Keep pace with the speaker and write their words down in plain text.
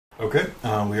Okay,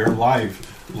 we are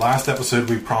live. Last episode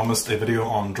we promised a video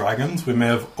on dragons. We may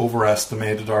have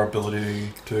overestimated our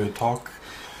ability to talk.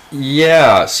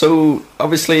 Yeah, so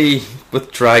obviously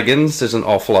with dragons there's an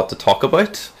awful lot to talk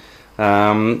about.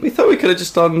 We thought we could have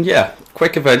just done,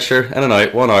 quick adventure, in and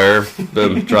out, 1 hour,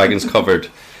 boom, dragons covered.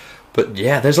 But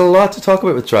yeah, there's a lot to talk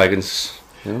about with dragons.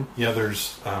 Yeah,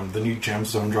 there's the new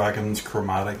gemstone dragons,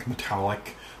 chromatic,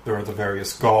 metallic. There are the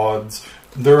various gods.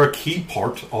 They're a key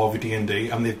part of D&D,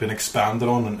 and they've been expanded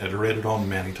on and iterated on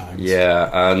many times. Yeah,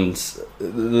 and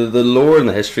the lore and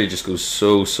the history just goes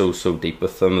so deep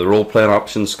with them. The role-playing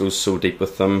options goes so deep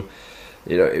with them.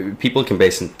 You know, people can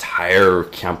base entire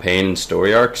campaign and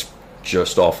story arcs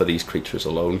just off of these creatures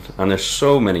alone, and there's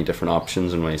so many different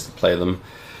options and ways to play them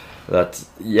that,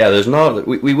 there's not...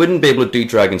 We wouldn't be able to do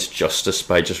dragons justice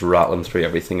by just rattling through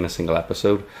everything in a single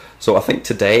episode. So I think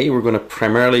today we're going to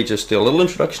primarily just do a little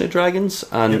introduction to dragons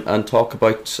and talk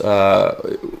about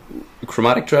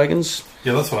chromatic dragons.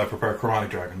 Yeah, that's what I prefer, chromatic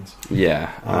dragons.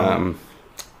 Yeah,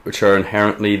 which are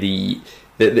inherently the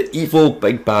evil,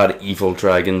 big bad evil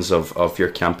dragons of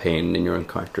your campaign and your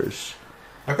encounters.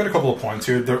 I've got a couple of points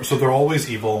here. They're always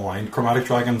evil aligned. Chromatic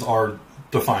dragons are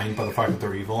defined by the fact that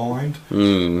they're evil aligned.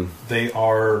 They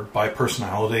are, by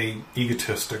personality,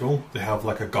 egotistical. They have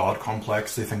like a god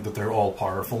complex. They think that they're all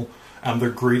powerful, and they're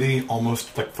greedy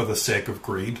almost like for the sake of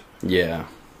greed. Yeah,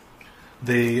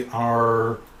 they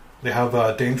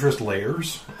have dangerous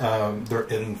layers. They're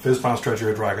in Fizz Treasure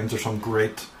of Dragons. There's some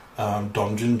great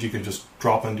dungeons you can just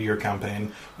drop into your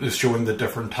campaign, just showing the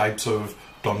different types of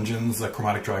dungeons that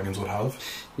chromatic dragons would have.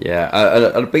 Yeah,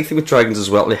 a big thing with dragons as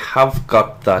well, they have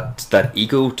got that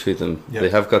ego to them. Yep. They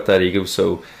have got that ego,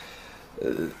 so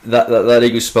that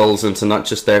ego spills into not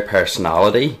just their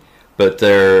personality, but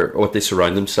what they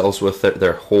surround themselves with,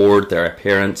 their horde, their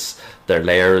appearance, their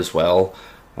lair as well.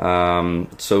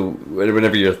 So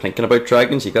whenever you're thinking about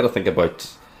dragons, you got to think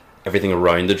about everything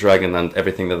around the dragon and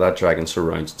everything that dragon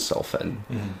surrounds itself in.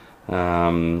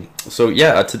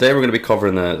 Today we're going to be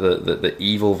covering the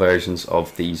evil versions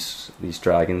of these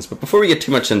dragons. But before we get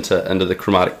too much into the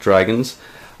chromatic dragons,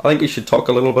 I think we should talk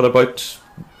a little bit about,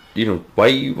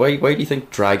 why do you think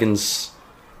dragons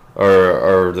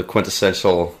are the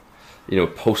quintessential,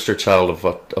 poster child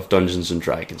of Dungeons and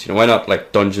Dragons? Why not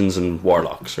like Dungeons and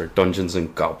Warlocks or Dungeons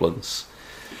and Goblins?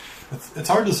 It's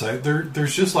hard to say.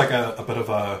 There's just like a bit of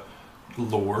a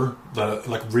lore,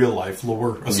 like real life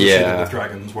lore associated with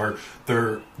dragons, where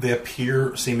they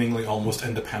appear seemingly almost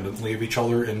independently of each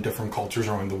other in different cultures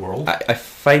around the world. I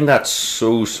find that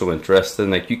so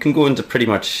interesting. Like, you can go into pretty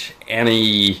much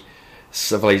any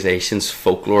civilization's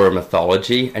folklore or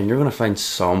mythology and you're going to find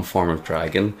some form of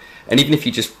dragon. And even if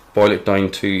you just boil it down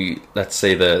to, let's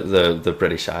say, the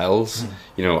British Isles,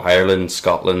 Ireland,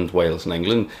 Scotland, Wales and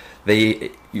England,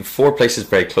 four places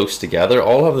very close together,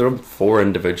 all have their own 4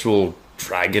 individual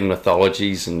dragon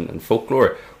mythologies and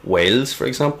folklore. Wales, for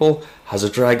example, has a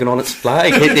dragon on its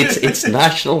flag. Its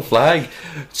national flag.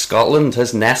 Scotland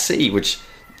has Nessie, which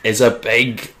is a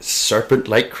big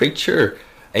serpent-like creature.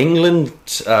 England,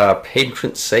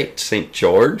 patron saint St.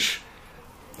 George,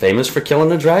 famous for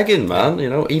killing a dragon, man.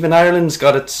 Even Ireland's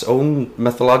got its own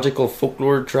mythological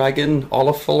folklore dragon,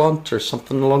 Olafaunt or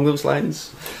something along those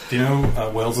lines. Do you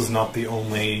know Wales is not the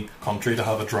only country to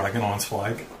have a dragon on its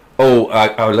flag? Oh,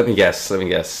 let me guess.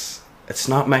 It's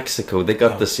not Mexico. They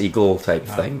got this eagle type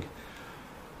thing.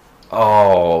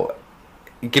 Oh,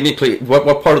 give me a clue.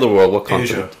 What part of the world? What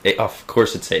continent? Asia. Of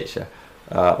course, it's Asia.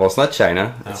 Well, it's not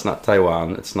China. No. It's not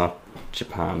Taiwan. It's not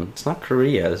Japan. It's not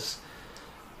Korea.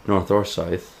 North or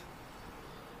south?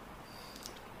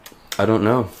 I don't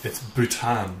know. It's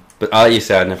Bhutan. But you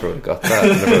say I never would have got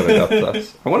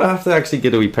that. I'm gonna have to actually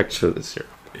get a wee picture of this here.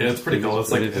 Yeah, it's pretty cool.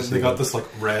 It's like they got this like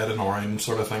red and orange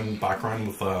sort of thing background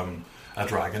with a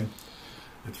dragon.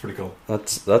 It's pretty cool.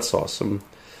 That's awesome.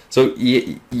 So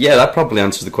that probably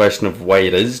answers the question of why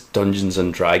it is Dungeons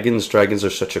and Dragons. Dragons are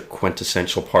such a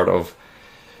quintessential part of...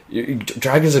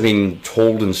 Dragons have been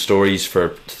told in stories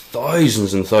for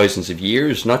thousands and thousands of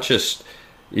years, not just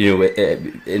in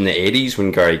the 80s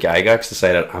when Gary Gygax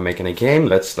decided, I'm making a game,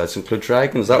 let's include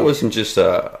dragons. That wasn't just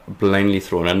blindly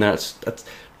thrown in there.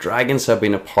 Dragons have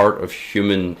been a part of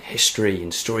human history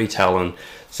and storytelling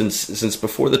since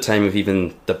before the time of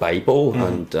even the Bible.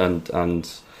 And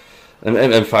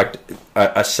in fact,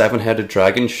 a 7-headed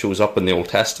dragon shows up in the Old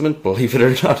Testament, believe it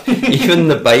or not. Even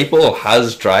the Bible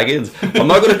has dragons. I'm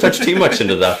not going to touch too much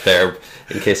into that there,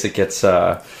 in case it gets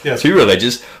too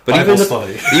religious. But even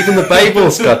the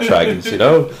Bible's got dragons.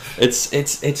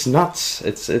 It's nuts.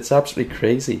 It's absolutely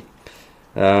crazy.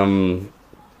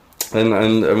 And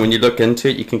when you look into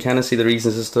it, you can kind of see the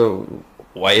reasons as to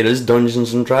why it is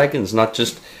Dungeons and Dragons, not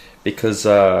just because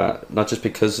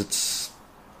it's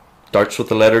starts with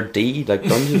the letter D, like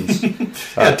Dungeons.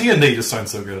 Yeah, D&D just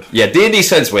sounds so good. Yeah, D&D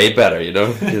sounds way better, you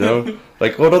know.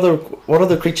 Like what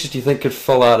other creatures do you think could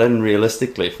fill that in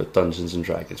realistically for Dungeons and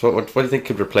Dragons? What do you think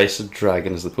could replace a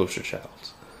dragon as the poster child?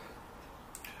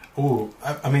 Oh,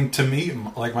 I mean, to me,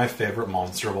 like my favorite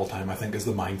monster of all time, I think, is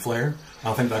the Mind Flayer. I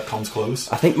don't think that comes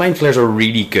close. I think Mind Flayers are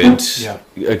really good. Yeah,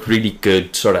 a really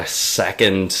good sort of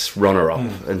second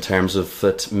runner-up in terms of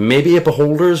it. Maybe a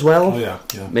Beholder as well. Oh yeah.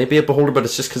 Maybe a Beholder, but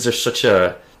it's just because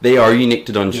they are unique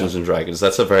to Dungeons and Dragons.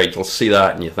 That's you'll see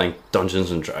that and you think Dungeons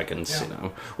and Dragons, you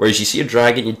know. Whereas you see a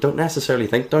dragon, you don't necessarily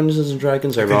think Dungeons and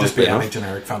Dragons. It could just be enough. any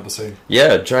generic fantasy.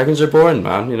 Yeah, dragons are boring,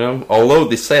 man, you know. Although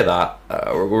they say that,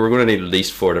 we're going to need at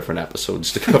least 4 different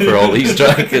episodes to cover all these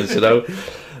dragons, you know.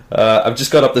 I've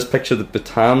just got up this picture of the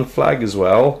Bhutan flag as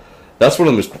well. That's one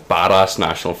of the most badass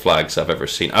national flags I've ever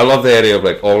seen. I love the idea of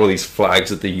like all of these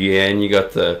flags at the UN. You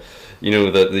got the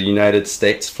United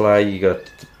States flag, you got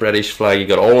the British flag, you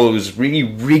got all those really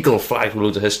regal flags with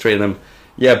loads of history in them.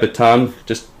 Yeah, Bhutan,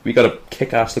 we got a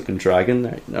kick-ass looking dragon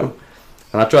there, you know.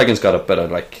 And that dragon's got a bit of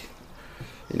like,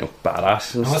 you know,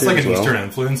 badass. And that's like an Eastern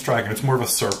influence dragon. It's more of a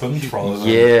serpent rather than...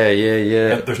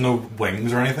 Yeah. There's no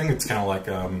wings or anything. It's kind of like...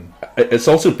 It's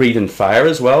also breathing fire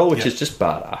as well, which is just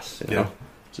badass, you know.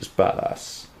 Just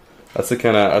badass. That's the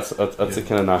kind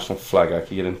of national flag I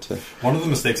could get into. One of the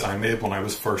mistakes I made when I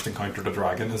was first encountered a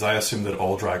dragon is I assumed that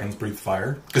all dragons breathe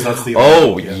fire because that's the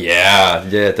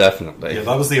yeah, definitely. Yeah,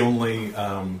 that was the only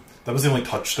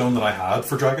touchstone that I had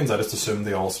for dragons. I just assumed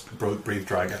they all breathe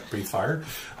fire.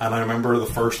 And I remember the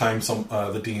first time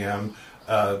the DM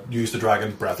used a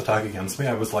dragon breath attack against me,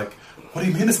 I was like, "What do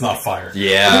you mean it's not fire?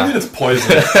 Yeah, what do you mean it's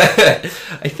poison?"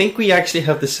 I think we actually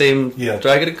have the same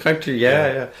dragon encounter.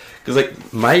 Yeah. Because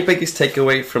like my biggest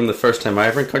takeaway from the first time I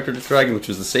ever encountered a dragon, which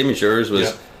was the same as yours,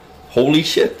 was holy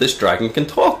shit, this dragon can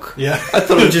talk. Yeah, I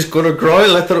thought it was just going to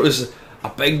growl. I thought it was a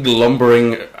big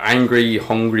lumbering, angry,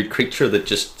 hungry creature that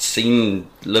just seen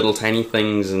little tiny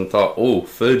things and thought, oh,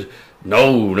 food.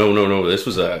 No. This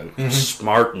was a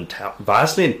smart and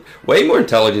vastly, way more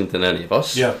intelligent than any of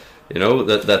us. Yeah, you know,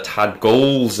 that had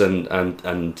goals and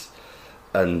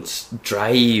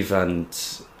drive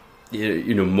and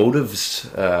you know, motives,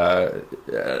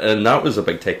 and that was a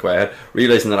big takeaway. I had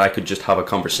realizing that I could just have a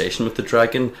conversation with the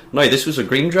dragon. Now this was a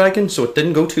green dragon, so it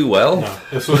didn't go too well. No,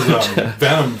 this was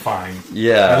Venomfang.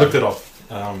 Yeah, I looked it up.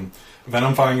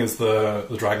 Venomfang is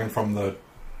the dragon from the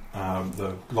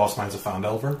Lost Mines of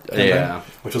Phandelver campaign,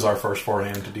 which was our first foray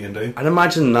into D&D. I'd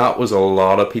imagine that was a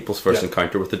lot of people's first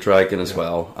encounter with the dragon as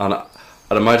well, and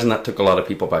I'd imagine that took a lot of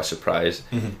people by surprise,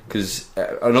 because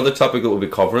another topic that we'll be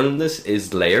covering in this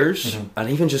is layers, and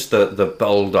even just the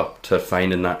build up to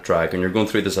finding that dragon. You're going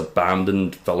through this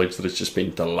abandoned village that has just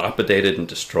been dilapidated and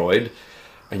destroyed,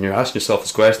 and you're asking yourself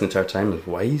this question the entire time, like,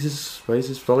 why is this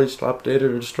village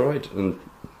dilapidated or destroyed? And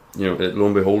you know, lo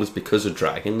and behold, it's because a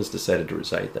dragon has decided to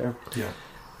reside there.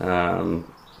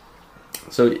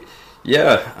 That's a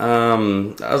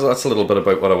little bit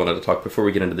about what I wanted to talk before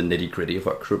we get into the nitty gritty of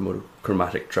what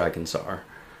chromatic dragons are.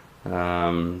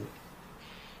 You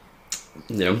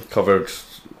know, covered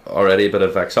already a bit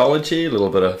of vexology, a little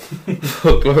bit of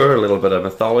folklore, a little bit of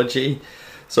mythology.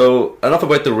 So enough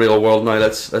about the real world now.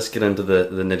 Let's get into the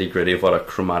nitty gritty of what a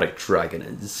chromatic dragon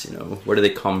is. You know, where do they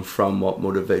come from? What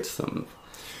motivates them?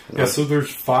 Yeah, so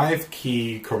there's 5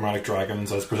 key chromatic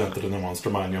dragons as presented in the monster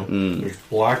manual. There's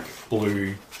black,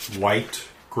 blue, white,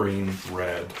 green,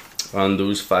 red. And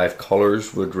those 5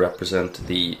 colours would represent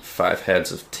the 5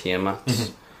 heads of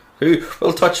Tiamat. Who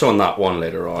we'll touch on that one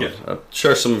later on. I'm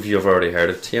sure some of you have already heard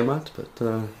of Tiamat, but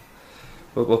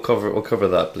we'll cover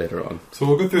that later on. So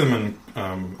we'll go through them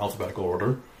in alphabetical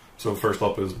order. So first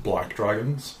up is black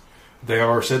dragons. They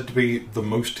are said to be the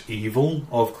most evil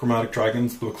of chromatic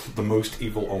dragons, the most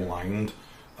evil aligned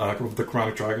of the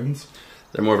chromatic dragons.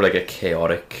 They're more of like a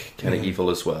chaotic kind of evil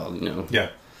as well, you know. Yeah.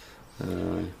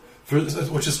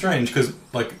 Which is strange, because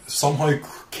like somehow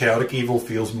chaotic evil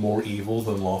feels more evil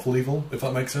than lawful evil, if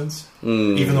that makes sense.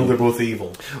 Even though they're both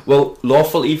evil. Well,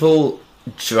 lawful evil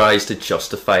tries to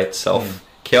justify itself.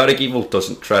 Chaotic evil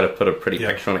doesn't try to put a pretty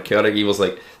picture on it. Chaotic evil's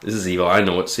like, this is evil, I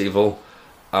know it's evil.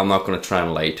 I'm not going to try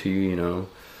and lie to you, you know.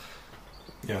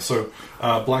 Yeah, so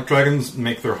black dragons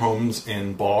make their homes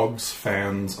in bogs,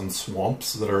 fens, and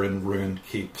swamps that are in ruined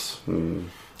keeps.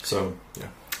 So, yeah.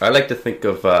 I like to think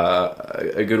of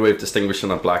a good way of distinguishing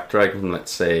a black dragon from,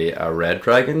 let's say, a red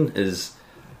dragon is...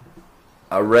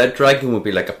 A red dragon would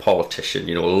be like a politician,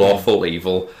 you know, lawful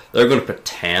evil. They're going to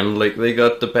pretend like they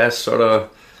got the best sort of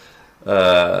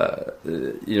they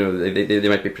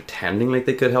might be pretending like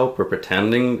they could help, or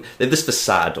pretending they have this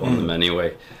facade on them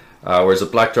anyway. Whereas a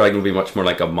black dragon would be much more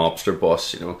like a mobster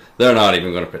boss. They're not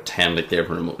even going to pretend like they're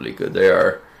remotely good. They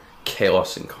are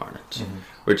chaos incarnate,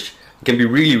 which can be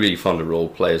really, really fun to role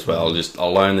play as well. Just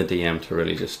allowing the DM to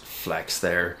really just flex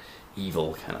their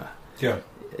evil kind of,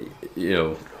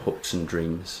 hopes and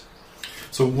dreams.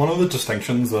 So one of the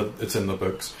distinctions that it's in the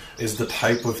books is the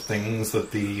type of things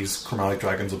that these chromatic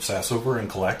dragons obsess over and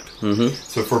collect.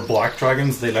 So for black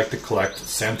dragons, they like to collect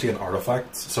sentient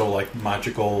artifacts. So like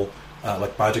magical,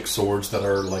 like magic swords that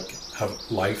are like have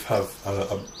life, have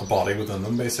a body within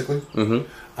them, basically.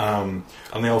 And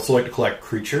they also like to collect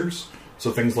creatures.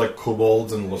 So things like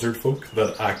kobolds and lizard folk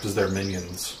that act as their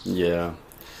minions. Yeah.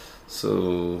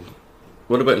 So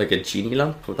what about like a genie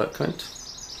lamp? Would that count?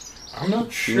 I'm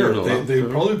not sure. They'd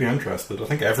probably be interested. I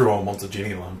think everyone wants a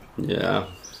genie lamp. Yeah.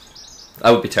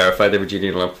 I would be terrified of a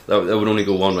genie lamp. That would only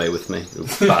go one way with me. It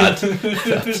was bad.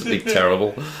 Absolutely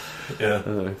terrible.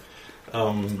 Yeah.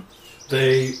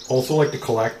 They also like to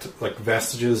collect like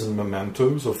vestiges and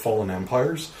mementos of fallen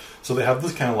empires. So they have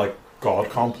this kind of like god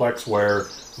complex where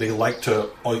they like to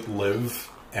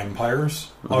outlive empires.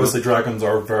 Obviously dragons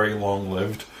are very long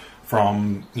lived.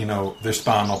 From, they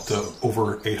span up to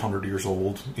over 800 years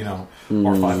old,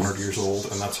 or 500 years old,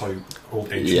 and that's how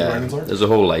old ancient dragons are. There's a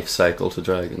whole life cycle to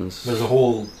dragons. There's a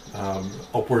whole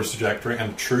upwards trajectory,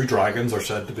 and true dragons are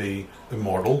said to be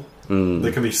immortal.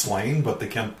 They can be slain, but they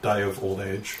can't die of old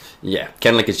age. Yeah,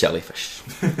 kind of like a jellyfish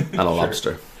and a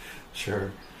lobster.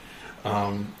 Sure.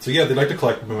 So yeah, they like to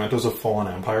collect mementos of fallen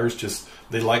empires,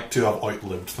 they like to have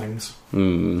outlived things.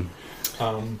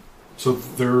 So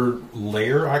their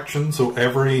lair action, so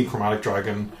every chromatic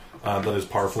dragon that is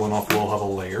powerful enough will have a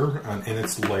lair, and in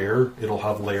its lair, it'll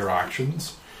have lair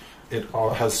actions. It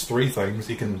has three things.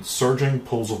 You can surging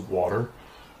pools of water,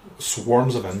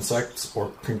 swarms of insects,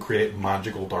 or can create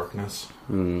magical darkness.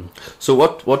 So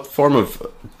what form of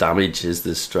damage is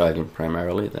this dragon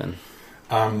primarily then?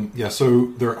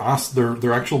 So their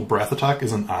actual breath attack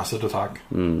is an acid attack.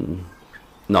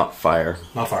 Not fire.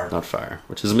 Not fire.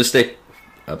 Which is a mistake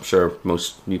I'm sure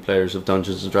most new players of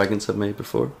Dungeons and Dragons have made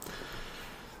before.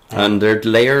 And their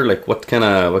lair, like what kind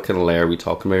of lair are we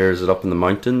talking about? Is it up in the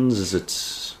mountains? Is it?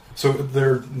 So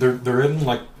they're in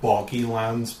like boggy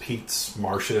lands, peats,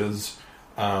 marshes,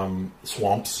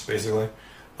 swamps, basically,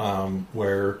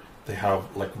 where they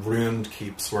have like ruined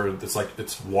keeps where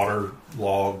it's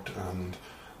waterlogged and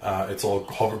it's all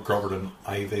covered in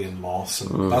ivy and moss,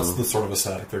 and that's the sort of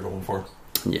aesthetic they're going for.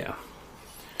 Yeah.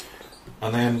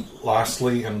 And then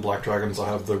lastly, in Black Dragons, I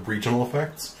have the regional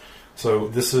effects. So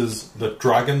the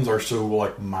dragons are so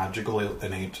like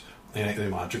innately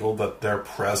magical that their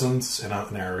presence in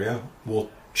an area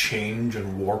will change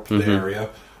and warp the area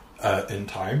in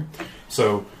time.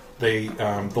 So the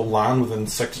land within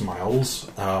 6 miles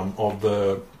of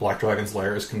the Black Dragon's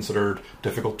lair is considered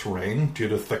difficult terrain due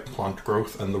to thick plant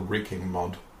growth and the reeking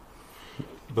mud.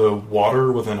 The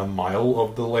water within a mile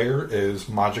of the lair is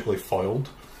magically foiled.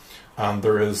 And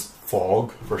there is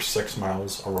fog for 6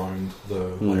 miles around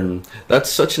the lair.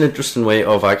 That's such an interesting way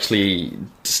of actually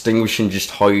distinguishing just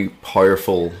how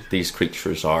powerful these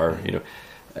creatures are.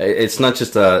 It's not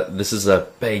just this is a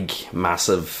big,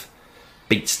 massive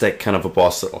beatstick kind of a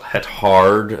boss that'll hit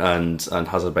hard and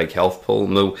has a big health pull.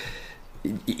 No,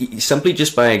 simply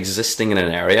just by existing in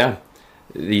an area,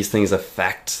 these things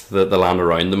affect the land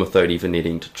around them without even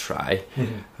needing to try.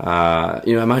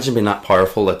 Imagine being that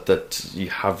powerful that you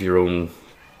have your own.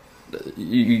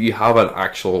 You have an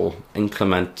actual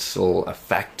incremental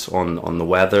effect on the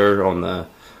weather, on the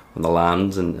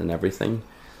land and everything.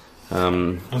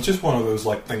 And it's just one of those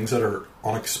like things that are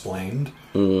unexplained.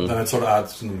 Then it sort of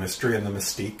adds to the mystery and the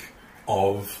mystique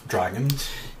of dragons.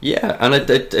 Yeah, and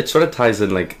it sort of ties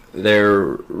in like their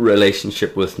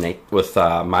relationship with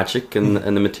magic and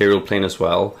the material plane as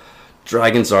well.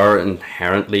 Dragons are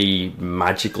inherently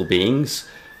magical beings,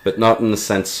 but not in the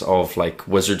sense of like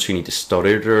wizards who need to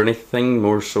study it or anything.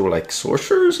 More so like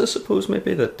sorcerers, I suppose.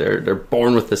 Maybe that they're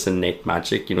born with this innate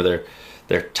magic.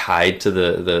 They're tied to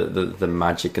the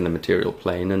magic in the material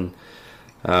plane, and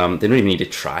they don't even need to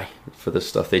try for this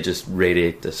stuff. They just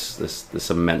radiate this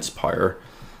immense power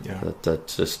that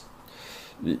just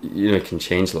can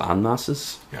change land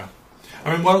masses. Yeah,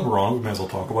 I mean, while we're on, we may as well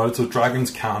talk about it. So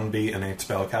dragons can be innate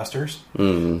spellcasters.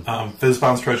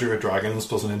 Fizban's Treasury of Dragons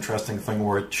does an interesting thing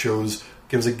where it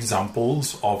gives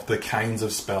examples of the kinds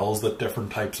of spells that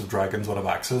different types of dragons would have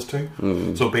access to.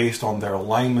 So based on their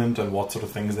alignment and what sort of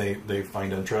things they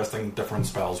find interesting, different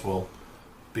spells will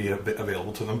be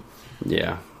available to them.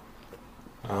 Yeah.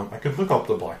 I could look up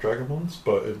the Black Dragon ones,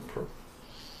 but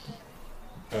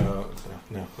No,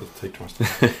 it'll take too much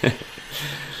time.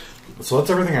 So that's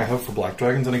everything I have for Black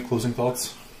Dragons. Any closing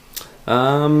thoughts?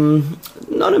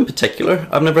 Not in particular.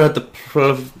 I've never had the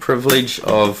privilege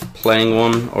of playing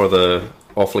one or the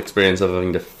awful experience of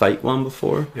having to fight one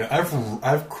before. Yeah,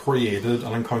 I've created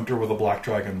an encounter with a Black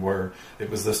Dragon where it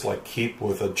was this like keep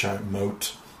with a giant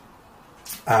moat,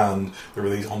 and there were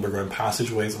these underground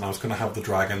passageways, and I was going to have the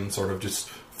dragon sort of just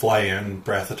fly in,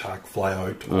 breath attack, fly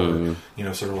out, or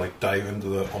sort of like dive into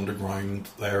the underground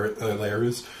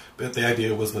layers. But the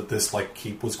idea was that this like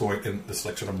keep was going in, this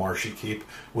like sort of marshy keep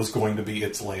was going to be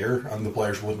its lair, and the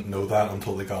players wouldn't know that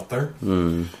until they got there.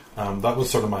 That was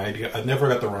sort of my idea. I never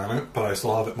got to run it, but I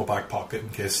still have it in my back pocket in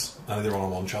case I either want a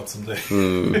one shot someday.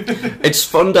 It's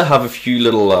fun to have a few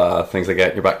little things like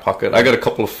that in your back pocket. I got a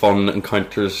couple of fun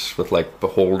encounters with like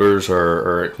beholders,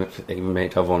 or you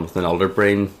might have one with an elder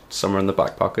brain somewhere in the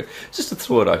back pocket, just to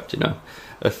throw it out.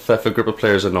 If a group of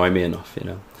players annoy me enough,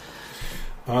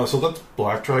 So that's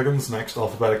Black Dragons. Next,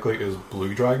 alphabetically, is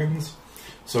Blue Dragons.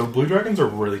 So Blue Dragons are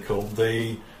really cool.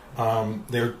 Their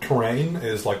terrain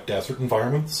is like desert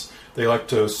environments. They like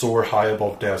to soar high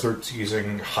above deserts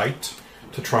using height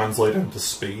to translate into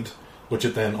speed, which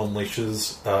it then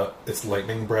unleashes its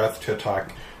lightning breath to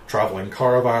attack traveling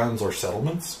caravans or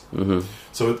settlements.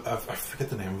 So I forget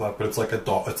the name of that, but it's like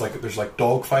there's like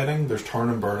dog fighting, there's turn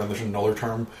and burn, and there's another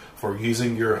term for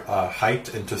using your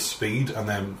height into speed and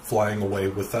then flying away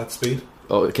with that speed.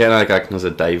 Oh, kind of like acting as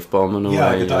a dive bomb in a way. Yeah,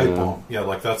 like a dive bomb. Yeah,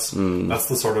 like that's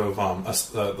the sort of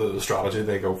the strategy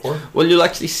they go for. Well, you'll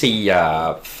actually see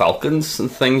falcons and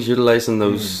things utilising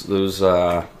those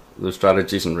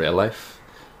strategies in real life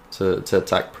to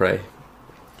attack prey.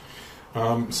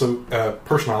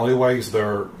 Personality-wise,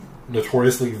 they're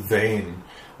notoriously vain.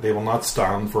 They will not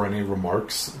stand for any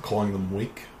remarks calling them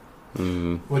weak.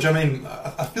 Which, I mean,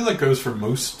 I feel like goes for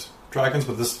most dragons,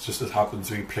 but this just happens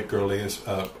to be particularly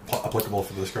applicable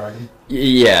for this dragon.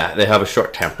 Yeah, they have a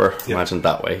short temper. Yeah. Imagine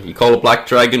that way. You call a black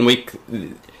dragon weak,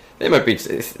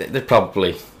 they're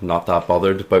probably not that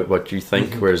bothered about what you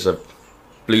think, whereas a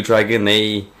blue dragon,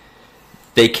 they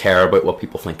care about what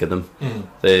people think of them.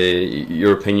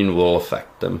 Your opinion will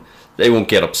affect them. They won't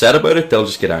get upset about it, they'll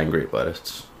just get angry about it.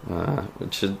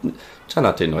 Which try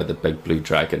not to annoy the big blue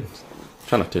dragon.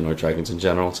 Try not to annoy dragons in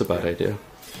general, it's a bad idea.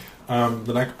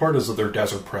 The next part is that they're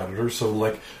desert predators, so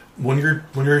like when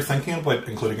you're thinking about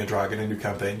including a dragon in your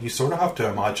campaign, you sort of have to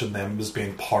imagine them as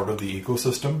being part of the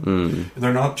ecosystem.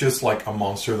 They're not just like a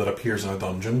monster that appears in a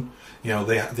dungeon.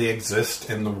 They exist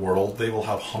in the world. They will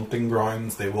have hunting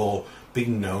grounds. They will be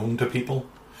known to people.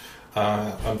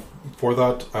 And for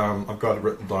that, I've got it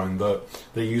written down that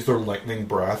they use their lightning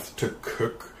breath to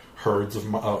cook herds of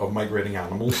migrating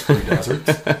animals through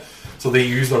deserts. So they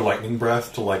use their lightning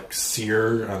breath to like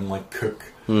sear and like cook.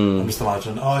 I'm just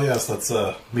imagining, oh yes, that's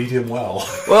a medium well.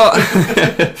 Well,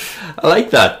 I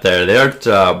like that there. They aren't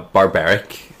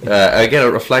barbaric. Again,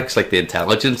 it reflects like the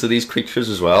intelligence of these creatures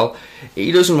as well.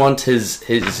 He doesn't want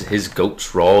his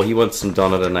goats raw. He wants them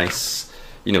done at a nice,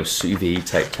 sous vide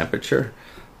type temperature.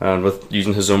 And with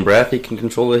using his own breath, he can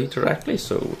control the heat directly.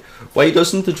 So why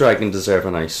doesn't the dragon deserve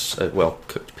a nice,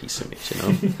 well-cooked piece of meat,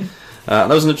 that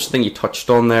was an interesting thing you touched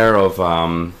on there of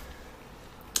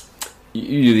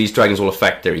these dragons will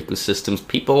affect their ecosystems.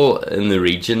 People in the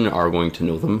region are going to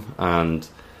know them, and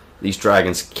these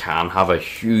dragons can have a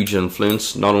huge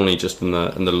influence, not only just in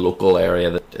the local area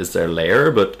that is their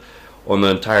lair, but on the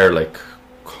entire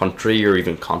country or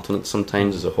even continent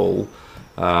sometimes as a whole.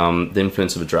 The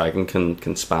influence of a dragon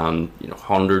can span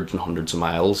hundreds and hundreds of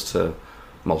miles to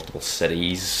multiple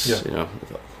cities,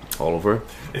 all over.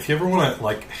 If you ever want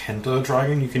to hint at a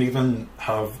dragon, you can even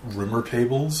have rumor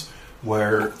tables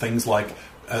where things like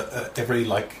every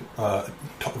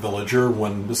villager,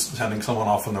 when sending someone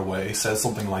off on their way, says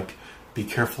something like, "Be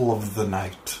careful of the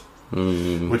night,"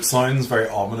 which sounds very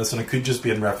ominous, and it could just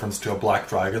be in reference to a black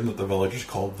dragon that the villagers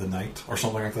called the Night or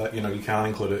something like that. You can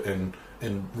include it in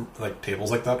tables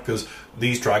like that, because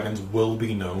these dragons will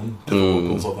be known to the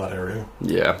locals of that area.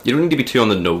 Yeah, you don't need to be too on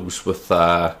the nose with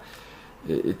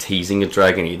teasing a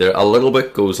dragon either. A little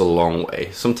bit goes a long way.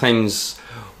 Sometimes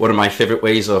one of my favourite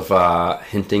ways of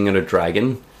hinting at a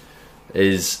dragon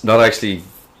is not actually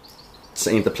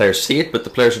saying the players see it, but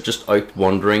the players are just out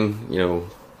wandering,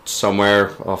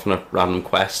 somewhere off on a random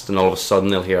quest, and all of a sudden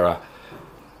they'll hear a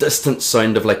distant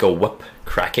sound of like a whip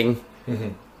cracking,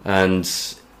 and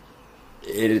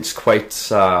it's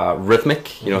quite rhythmic.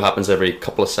 Happens every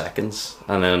couple of seconds,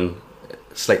 and then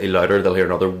slightly louder they'll hear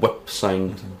another whip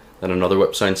sound, then another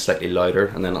whip sound slightly louder,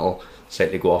 and then it'll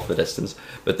slightly go off the distance.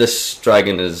 But this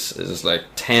dragon is like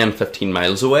 10-15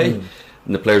 miles away,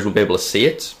 and the players won't be able to see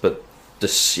it, but the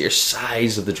sheer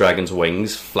size of the dragon's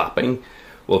wings flapping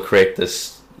will create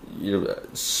this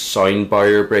sound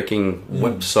barrier breaking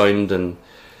whip sound, and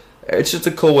it's just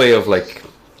a cool way of like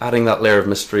adding that layer of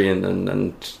mystery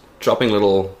and dropping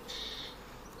little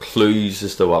clues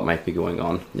as to what might be going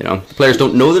on. The players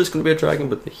don't know that it's going to be a dragon,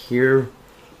 but they hear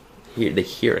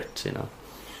it.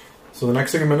 So the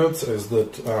next thing in minutes is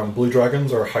that blue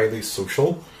dragons are highly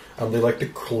social, and they like to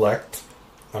collect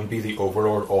and be the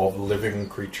overlord of living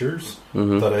creatures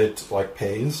that it like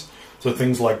pays. So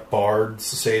things like bards,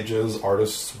 sages,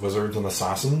 artists, wizards, and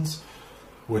assassins,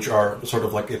 which are sort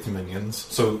of like its minions.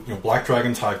 So black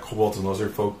dragons have kobolds and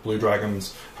lizard folk. Blue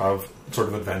dragons have sort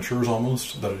of adventurers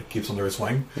almost that it keeps under its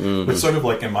wing. Which sort of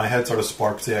like in my head sort of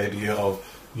sparks the idea of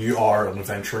you are an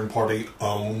adventuring party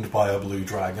owned by a blue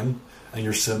dragon, and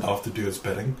you're sent off to do its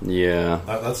bidding. Yeah,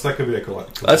 that could be a cool.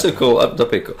 That's a cool. That'd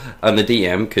be cool. And the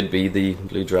DM could be the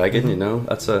blue dragon.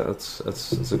 That's a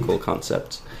cool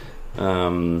concept.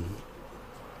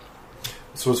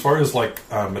 So as far as like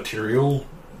material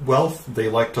wealth, they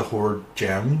like to hoard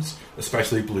gems,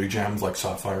 especially blue gems like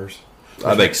sapphires.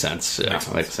 That makes sense. Yeah,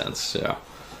 makes sense. Yeah.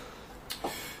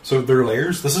 So their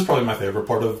layers. This is probably my favorite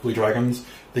part of blue dragons.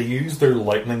 They use their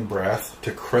lightning breath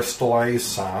to crystallize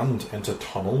sand into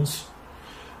tunnels,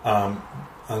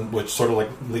 and which sort of like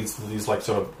leads to these like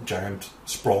sort of giant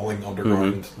sprawling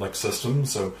underground like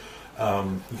systems. So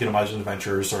you can imagine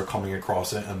adventurers sort of coming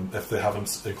across it, and if they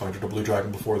haven't encountered a blue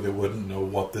dragon before, they wouldn't know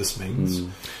what this means.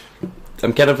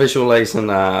 I'm kind of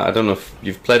visualizing. I don't know if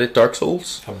you've played it, Dark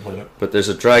Souls. Haven't played it. But there's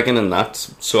a dragon, and that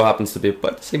so happens to be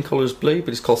about the same colour as blue, but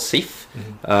he's called Sif,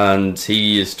 and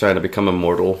he is trying to become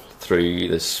immortal through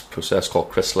this process called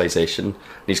crystallization. And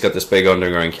he's got this big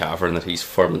underground cavern that he's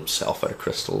formed himself out of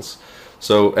crystals.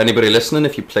 So anybody listening,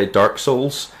 if you play Dark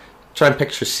Souls, try and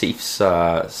picture Sif's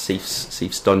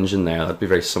dungeon there. That'd be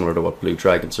very similar to what blue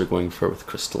dragons are going for with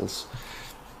crystals.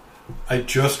 I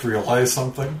just realised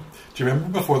something. Do you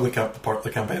remember before the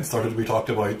campaign started, we talked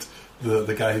about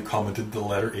the guy who commented the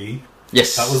letter E?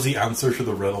 Yes. That was the answer to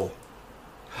the riddle.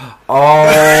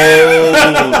 Oh,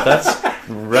 that's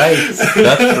right.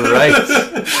 That's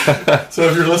right. So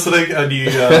if you're listening and you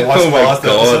watch the last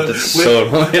episode... That's so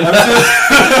annoying.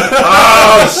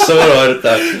 So annoyed at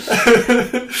that.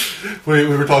 We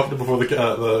were talking before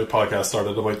the podcast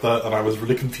started about that, and I was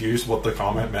really confused what the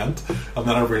comment meant, and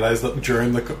then I realised that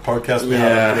during the podcast we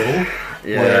had a riddle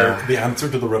where the answer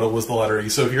to the riddle was the letter E.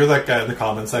 So if you're that guy in the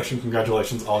comment section,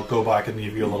 congratulations. I'll go back and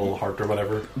give you a little heart or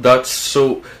whatever. That's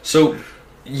so...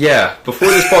 Yeah, before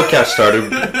this podcast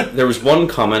started, there was one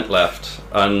comment left,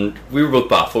 and we were both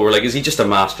baffled. We're like, is he just a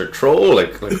master troll?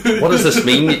 Like what does this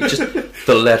mean? Just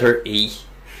the letter E.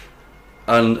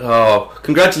 And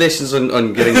congratulations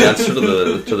on getting the answer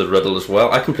to the riddle as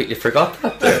well. I completely forgot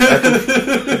that there.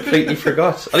 I completely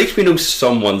forgot. At least we know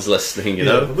someone's listening, you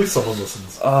know? At least someone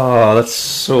listens. Oh, that's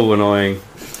so annoying.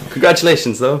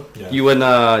 Congratulations, though. Yeah. You win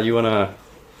a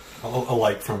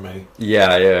like from me.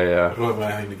 Yeah. I don't have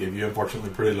anything to give you,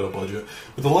 unfortunately, pretty low budget.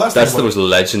 But that's the most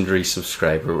legendary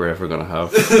subscriber we're ever going to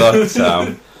have. But,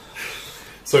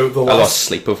 so I lost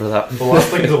sleep over that. The last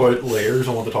thing about layers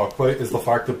I want to talk about is the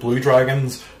fact that blue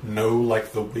dragons know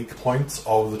like the weak points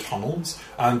of the tunnels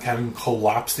and can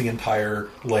collapse the entire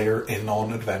layer in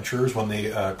on adventurers when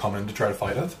they come in to try to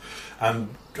fight it.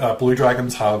 And blue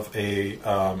dragons have a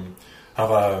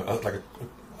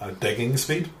digging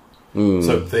speed.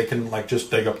 So they can like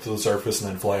just dig up to the surface and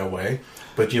then fly away.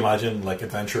 But do you imagine like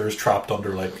adventurers trapped under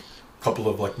like a couple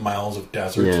of like miles of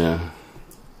desert? Yeah.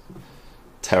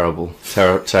 Terrible.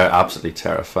 Absolutely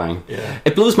terrifying. Yeah.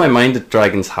 It blows my mind that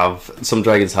some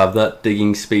dragons have that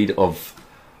digging speed of,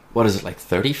 what is it, like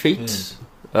 30 feet?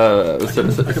 I can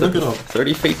look it up.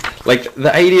 30 feet. Like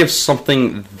the idea of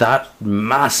something that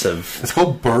massive. It's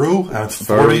called burrow, and it's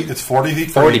 40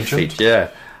 feet. 40 feet,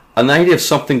 yeah. And the idea of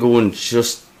something going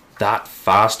just that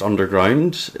fast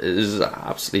underground is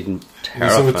absolutely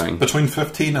terrifying. So it's between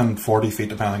 15 and 40 feet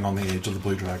depending on the age of the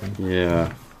blue dragon.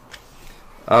 Yeah.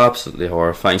 Absolutely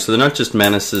horrifying. So they're not just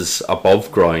menaces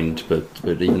above ground, but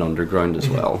even underground as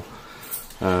well.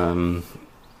 The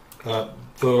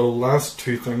last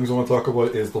two things I want to talk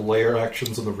about is the layer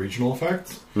actions and the regional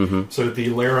effects. So the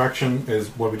layer action is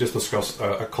what we just discussed,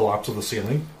 a collapse of the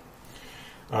ceiling.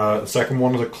 The second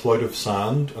one is a cloud of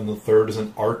sand, and the third is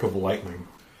an arc of lightning.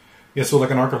 Yeah, so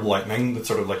like an arc of lightning that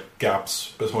sort of like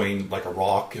gaps between like a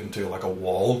rock into like a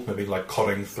wall, maybe like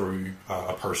cutting through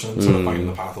a person, sort of finding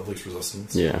the path of least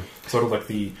resistance. Yeah. Sort of like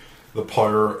the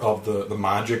power of the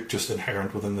magic just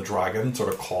inherent within the dragon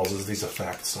sort of causes these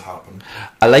effects to happen.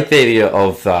 I like the idea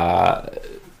of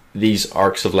these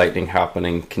arcs of lightning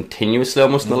happening continuously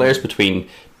almost in the layers between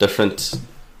different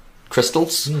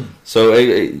crystals. So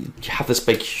you have this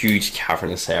big, huge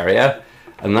cavernous area,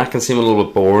 and that can seem a little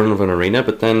bit boring of an arena.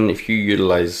 But then, if you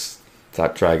utilize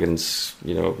that dragon's,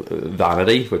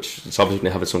 vanity, which is obviously going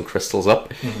to have its own crystals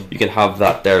up, you can have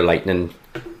that there lightning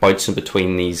bouncing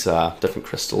between these different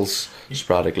crystals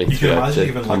sporadically. You can imagine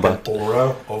even combat. Like an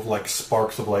aura of like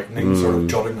sparks of lightning sort of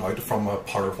jutting out from a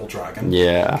powerful dragon.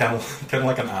 Yeah, kind of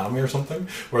like an anime or something,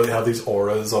 where they have these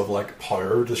auras of like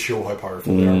power to show how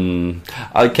powerful they are.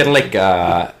 I kind of like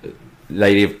the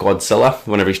idea of Godzilla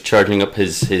whenever he's charging up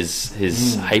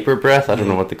his hyper breath. I don't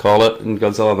know what they call it in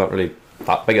Godzilla. I'm not really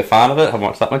that big a fan of it. I haven't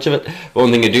watched that much of it. But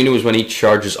one thing I do know is when he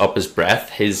charges up his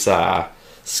breath, his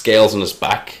scales on his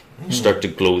back start to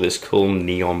glow this cool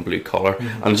neon blue colour,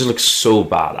 and it just looks so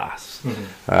badass.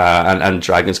 And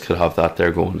dragons could have that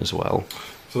there going as well.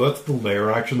 So that's the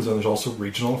layer actions, and there's also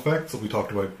regional effects that we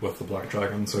talked about with the black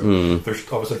dragon. So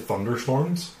there's obviously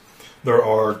thunderstorms. There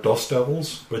are dust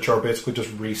devils, which are basically just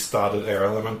restatted air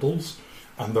elementals,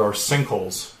 and there are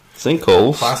sinkholes.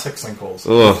 Sinkholes? Classic sinkholes.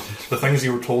 Ugh. The things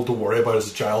you were told to worry about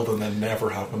as a child and then never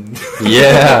happened.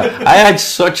 Yeah, I had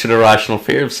such an irrational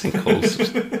fear of sinkholes.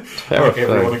 Terrifying. Like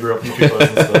everyone who grew up in the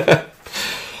 2000s.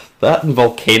 That and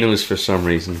volcanoes for some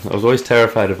reason. I was always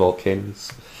terrified of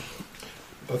volcanoes.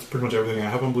 That's pretty much everything I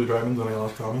have on Blue Dragons. Any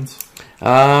last comments?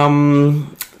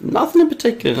 Nothing in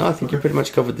particular. No, I think you pretty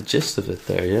much covered the gist of it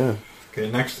there, yeah. Okay,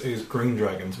 next is Green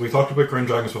Dragons. We talked about Green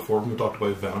Dragons before when we talked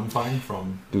about Venomfang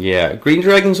from... Yeah, Green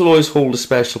Dragons will always hold a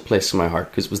special place in my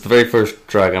heart because it was the very first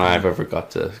dragon I've ever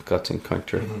got to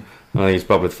encounter. I think it's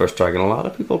probably the first dragon a lot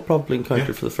of people probably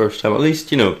encountered for the first time. At least,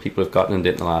 people have gotten into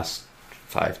it in the last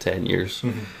 5-10 years.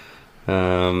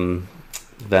 Venomfang,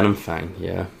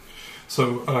 yeah.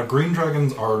 So, Green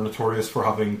Dragons are notorious for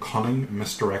having cunning,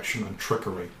 misdirection, and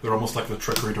trickery. They're almost like the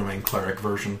Trickery Domain Cleric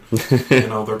version.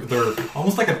 They're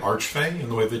almost like an archfey in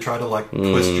the way they try to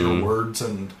twist your words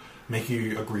and make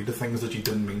you agree to things that you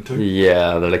didn't mean to.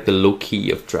 Yeah, they're like the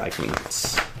low-key of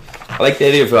dragons. I like the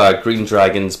idea of Green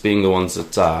Dragons being the ones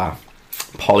that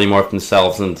polymorph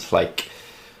themselves into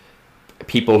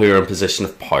people who are in position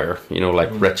of power,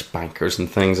 rich bankers and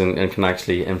things, and can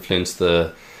actually influence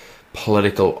the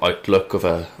political outlook of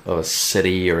a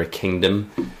city or a kingdom.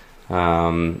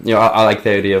 I like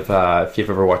the idea of if you've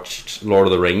ever watched Lord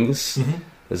of the Rings,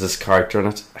 there's this character in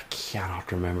it. I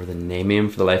cannot remember the name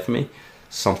for the life of me.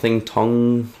 Something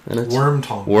tongue in it.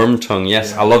 Wormtongue.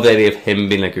 Yes, yeah. I love the idea of him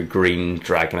being like a green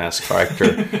dragon-esque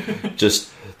character. Just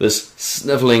this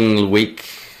sniveling, weak,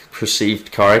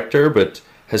 perceived character, but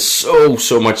has so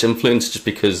much influence just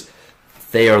because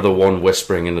they are the one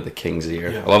whispering into the king's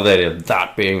ear. Yeah. I love the idea of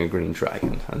that being a green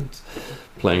dragon and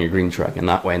playing a green dragon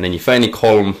that way. And then you finally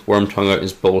call him Wormtongue out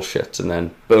his bullshit, and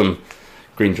then boom,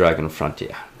 green dragon in front of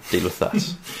you. Deal with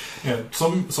that. Yeah,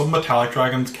 some metallic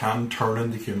dragons can turn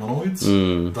into humanoids.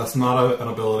 That's not an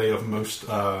ability of most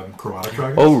chromatic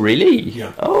dragons. Oh, really?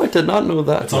 Yeah. Oh, I did not know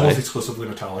that. It's almost exclusively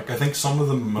metallic. I think some of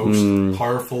the most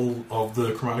powerful of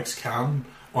the chromatics can.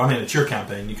 Well, I mean, it's your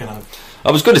campaign. You can have...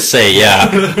 I was going to say, yeah,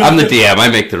 I'm the DM. I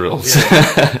make the rules.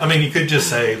 Yeah. I mean, you could just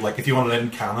say, if you wanted in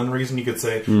canon reason, you could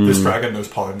say, this dragon knows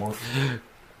polymorph.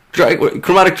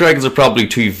 Chromatic dragons are probably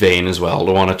too vain as well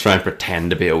to want to try and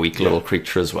pretend to be a weak little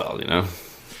creature as well,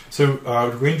 So,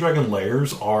 green dragon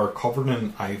layers are covered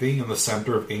in ivy in the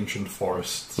centre of ancient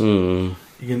forests. They're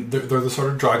the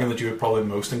sort of dragon that you would probably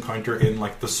most encounter in,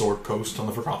 the Sword Coast on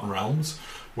the Forgotten Realms,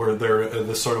 where they're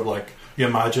this sort of, you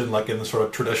imagine, in the sort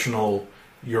of traditional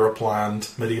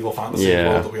Europeland medieval fantasy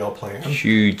world that we all play in.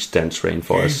 Huge, dense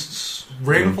rainforests.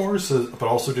 Rainforests, but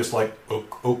also just,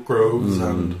 oak groves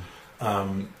and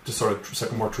just sort of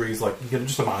sycamore trees. You can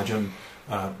just imagine...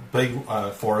 big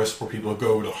forests where people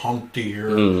go to hunt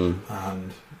deer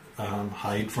and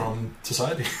hide from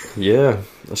society. Yeah,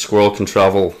 a squirrel can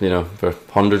travel, for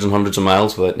hundreds and hundreds of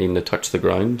miles without needing to touch the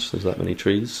ground. There's that many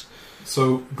trees.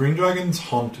 So, green dragons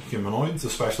hunt humanoids,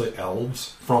 especially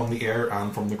elves, from the air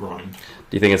and from the ground.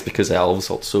 Do you think it's because elves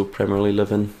also primarily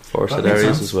live in forested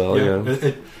areas as well?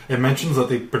 Yeah. It mentions that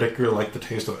they particularly like the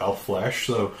taste of elf flesh,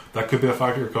 so that could be a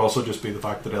factor. It could also just be the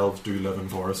fact that elves do live in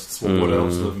forests. Well, what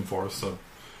elves live in forests? So.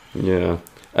 Yeah.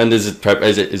 And is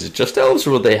it just elves,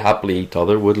 or would they happily eat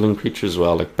other woodland creatures as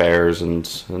well, like bears and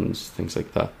things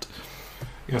like that?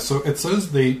 Yeah, so it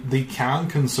says they can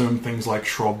consume things like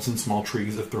shrubs and small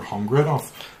trees if they're hungry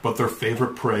enough, but their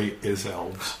favourite prey is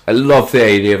elves. I love the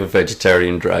idea of a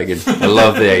vegetarian dragon. I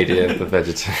love the idea of a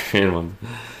vegetarian one.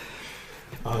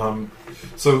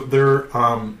 So they're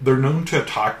known to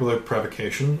attack without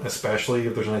provocation, especially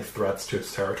if there's any threats to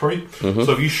its territory.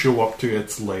 So if you show up to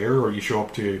its lair, or you show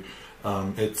up to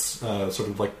its sort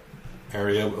of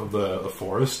area of the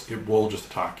forest, it will just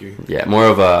attack you. Yeah, more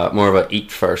of a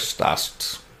eat first,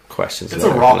 ask questions. It's a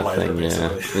Rottweiler,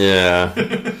 basically. Yeah.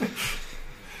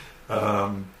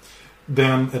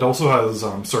 Then it also has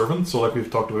servants, so like we've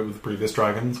talked about with the previous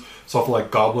dragons, stuff like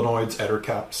goblinoids,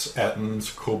 ettercaps,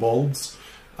 ettins, kobolds,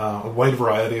 a wide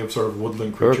variety of sort of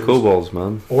woodland creatures. Or kobolds,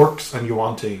 man. Orcs and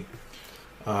yuan-ti.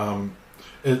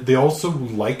 They also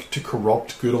like to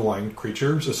corrupt good aligned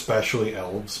creatures, especially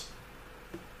elves.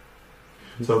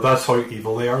 So that's how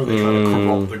evil they are. They try to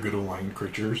corrupt the good aligned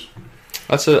creatures.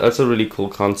 That's a really cool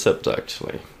concept,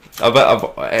 actually.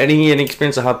 Any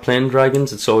experience I have playing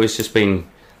dragons, it's always just been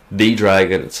the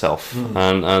dragon itself,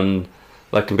 and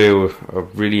that can be a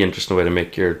really interesting way to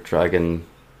make your dragon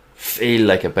feel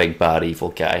like a big bad evil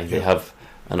guy. Yeah. They have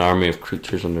an army of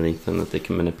creatures underneath them that they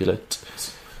can manipulate.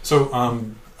 So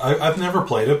I've never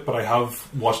played it, but I have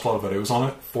watched a lot of videos on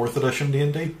it. 4th edition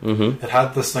D&D. It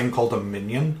had this thing called a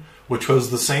minion, which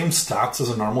was the same stats as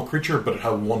a normal creature, but it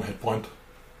had 1 hit point.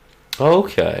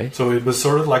 Okay. So it was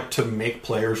sort of like to make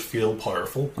players feel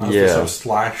powerful as they sort of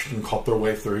slashed and cut their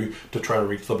way through to try to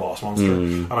reach the boss monster.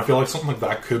 And I feel like something like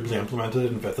that could be implemented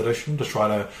in 5th edition to try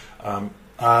to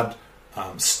add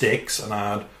stakes and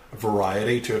add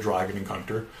variety to a dragon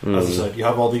encounter. As I said, you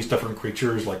have all these different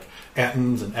creatures like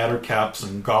ettins and ettercaps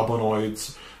and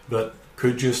goblinoids that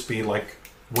could just be like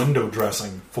window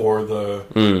dressing for the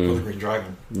green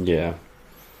dragon. Yeah.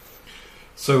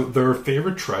 So their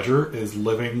favorite treasure is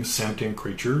living sentient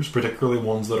creatures, particularly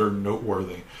ones that are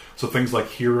noteworthy. So things like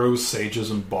heroes, sages,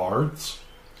 and bards.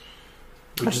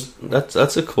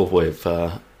 That's a cool way of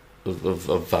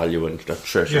valuing that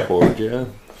treasure hoard. Yeah.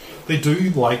 They do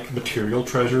like material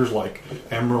treasures like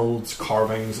emeralds,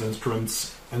 carvings,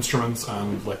 instruments,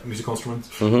 and like musical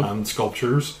instruments and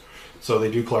sculptures. So they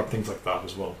do collect things like that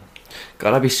as well.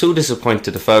 God, I'd be so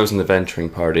disappointed if I was in the venturing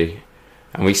party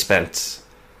and we spent,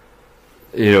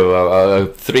 a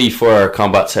 3-4 hour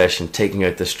combat session taking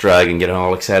out this dragon, getting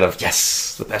all excited of,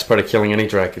 yes, the best part of killing any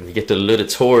dragon, you get to loot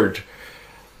its hoard,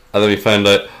 and then we found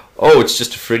out, oh, it's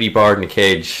just a fruity bard in a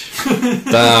cage.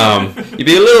 Damn. You'd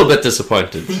be a little bit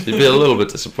disappointed.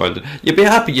 You'd be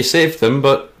happy you saved them,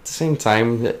 but at the same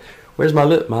time, where's my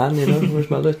loot, man? Where's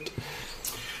my loot?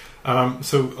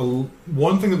 So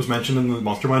one thing that was mentioned in the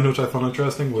Mastermind notes I found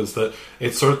interesting was that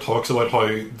it sort of talks about how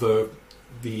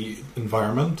the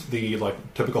environment, the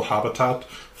like typical habitat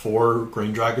for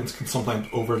green dragons can sometimes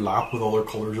overlap with other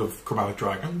colours of chromatic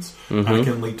dragons, and it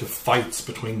can lead to fights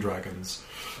between dragons.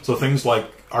 So things like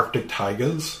Arctic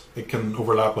taigas, it can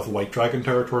overlap with white dragon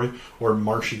territory, or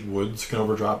marshy woods can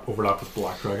overlap with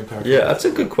black dragon territory. Yeah, that's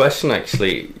a good question,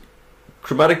 actually.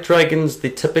 Chromatic dragons, they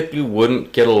typically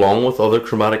wouldn't get along with other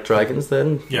chromatic dragons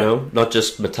then, not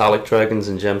just metallic dragons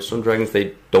and gemstone dragons.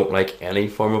 They don't like any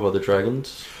form of other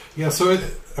dragons. Yeah, so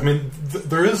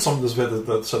there is some of this bit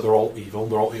that said they're all evil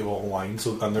aligned,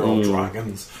 and they're all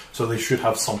dragons, so they should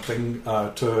have something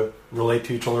to relate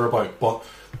to each other about. But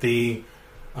the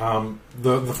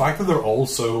fact that they're all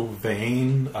so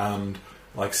vain and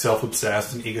like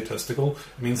self-obsessed and egotistical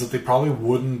means that they probably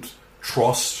wouldn't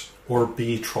trust or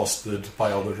be trusted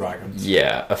by other dragons.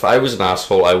 Yeah, if I was an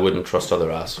asshole, I wouldn't trust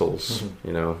other assholes,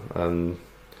 and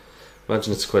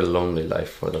imagine it's quite a lonely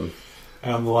life for them.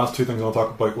 And the last two things I'll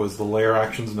talk about was the layer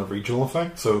actions and the regional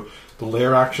effect. So the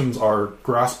layer actions are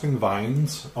grasping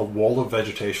vines, a wall of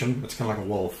vegetation, it's kind of like a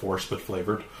wall of force but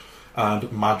flavoured,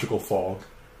 and magical fog.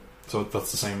 So that's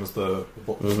the same as the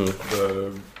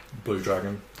blue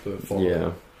dragon, the fog.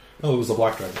 Yeah. No, it was the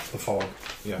black dragon, the fog.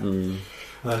 Yeah. And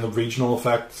then the regional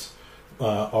effects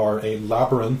are a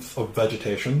labyrinth of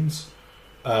vegetations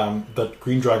that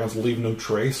green dragons leave no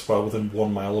trace while within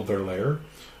 1 mile of their lair,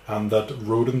 and that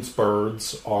rodents,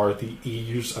 birds are the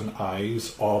ears and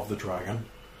eyes of the dragon.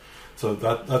 So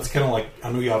that's kind of like,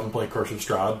 I know you haven't played Curse of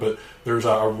Strahd, but there's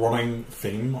a running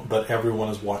theme that everyone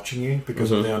is watching you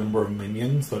because of the number of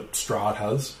minions that Strahd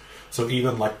has. So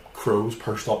even like crows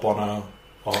perched up on a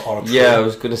tree. Yeah, I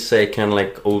was going to say kind of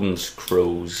like Odin's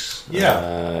crows.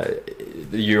 Yeah.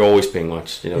 You're always being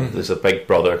watched, there's a big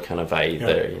brother kind of vibe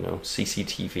there,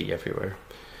 CCTV everywhere.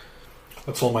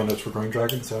 That's all my notes for Green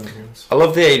Dragons. I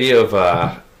love the idea of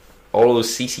all those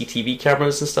CCTV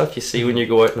cameras and stuff you see when you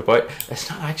go out and about. It's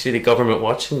not actually the government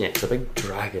watching you, it's a big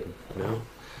dragon,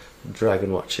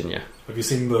 dragon watching you. Have you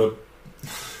seen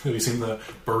the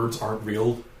birds aren't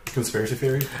real conspiracy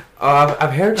theory?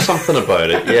 I've heard something about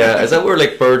it. Yeah, is that where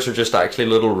like birds are just actually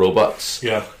little robots?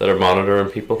 Yeah, that are monitoring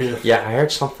people. Yeah, I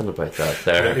heard something about that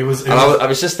there. I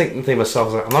was just thinking to myself,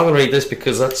 I was like, I'm not going to read this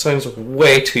because that sounds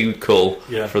way too cool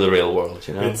for the real world.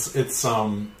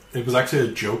 It was actually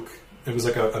a joke it was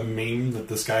like a meme that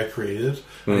this guy created,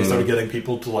 and he started getting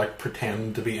people to like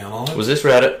pretend to be in on it. Was this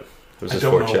Reddit? Was I this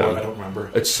don't know. 4chan? I don't remember.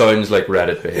 It sounds like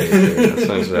Reddit behavior. It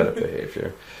sounds Reddit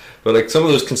behavior. But like some of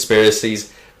those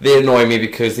conspiracies, they annoy me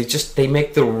because they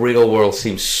make the real world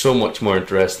seem so much more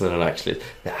interesting than it actually is.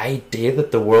 The idea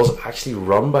that the world's actually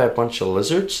run by a bunch of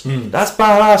lizards, that's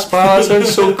badass, pal. That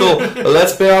sounds so cool. But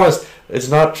let's be honest, it's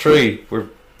not true.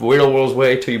 Real world's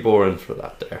way too boring for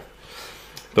that there.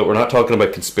 But we're not talking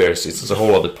about conspiracies. It's a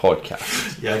whole other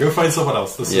podcast. Yeah, go find someone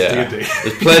else. This is D&D.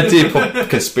 There's plenty of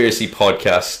conspiracy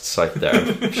podcasts out there,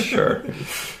 for sure.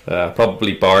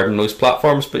 Probably barred on those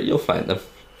platforms, but you'll find them.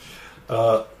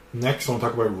 Next, I want to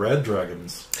talk about red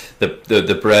dragons.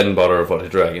 The bread and butter of what a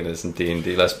dragon is in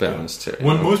D&D, let's be honest here.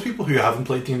 When most people who haven't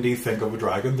played D&D think of a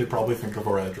dragon, they probably think of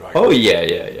a red dragon. Oh, yeah.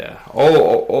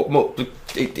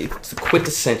 It's the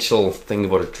quintessential thing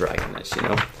of what a dragon is, you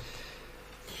know?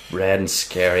 Red and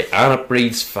scary, and it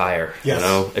breathes fire. Yes. You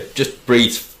know, it just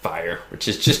breathes fire, which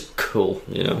is just cool.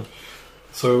 You know.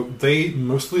 So they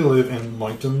mostly live in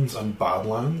mountains and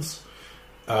badlands,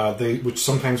 which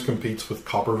sometimes competes with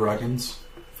copper dragons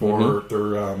for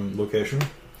their location.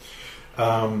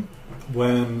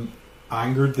 When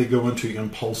angered, they go into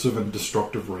impulsive and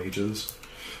destructive rages.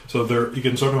 So you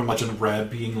can sort of imagine red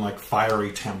being like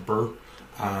fiery temper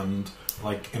and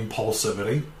like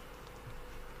impulsivity.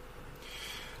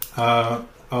 I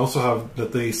also have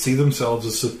that they see themselves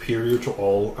as superior to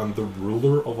all and the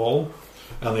ruler of all,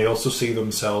 and they also see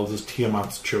themselves as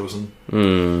Tiamat's chosen.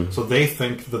 So they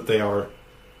think that they are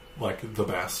like the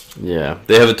best. Yeah,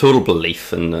 they have a total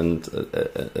belief in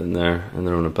their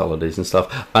own abilities and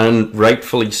stuff, and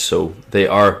rightfully so. They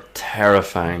are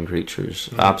terrifying creatures,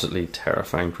 absolutely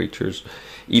terrifying creatures.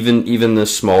 Even the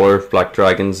smaller black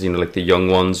dragons, you know, like the young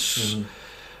ones.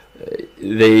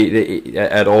 They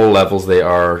at all levels they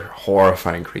are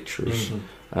horrifying creatures,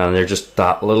 and they're just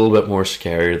that little bit more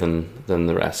scary than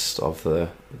the rest of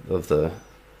the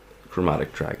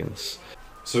chromatic dragons.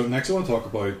 So next I want to talk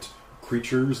about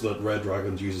creatures that red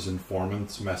dragons use as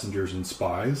informants, messengers, and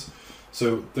spies.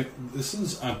 So this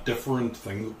is a different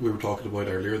thing that we were talking about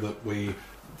earlier, that we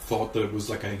thought that it was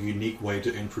like a unique way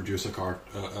to introduce a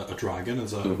dragon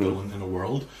as a villain in a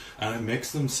world, and it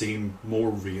makes them seem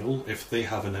more real if they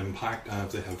have an impact and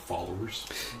if they have followers.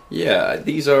 Yeah,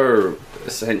 these are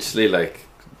essentially like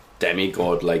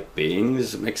demigod-like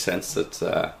beings. It makes sense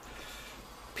that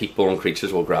people and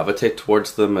creatures will gravitate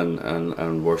towards them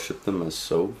and worship them as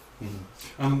so.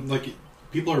 And like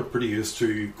people are pretty used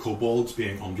to kobolds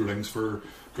being underlings for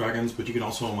dragons, but you can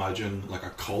also imagine like a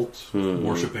cult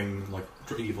worshipping like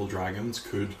evil dragons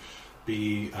could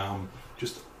be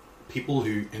just people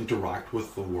who interact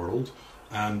with the world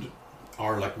and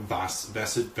are like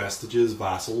vestiges,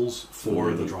 vassals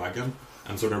for the dragon,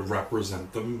 and sort of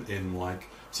represent them in like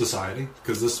society,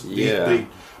 because the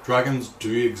dragons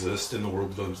do exist in the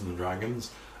world of Dungeons and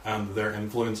Dragons, and their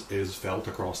influence is felt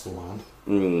across the land.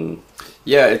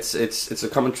 Yeah, it's a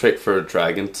common trait for a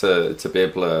dragon to be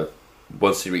able to,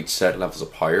 once you reach certain levels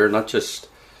of power, not just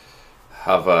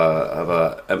have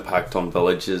a impact on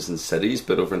villages and cities,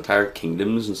 but over entire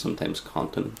kingdoms and sometimes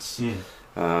continents.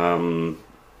 And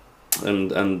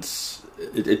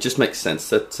it just makes sense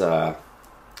that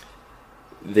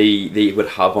they would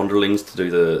have underlings to do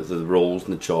the roles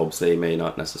and the jobs they may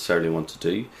not necessarily want to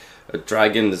do. A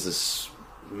dragon is this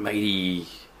mighty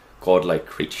godlike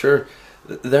creature.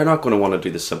 They're not going to want to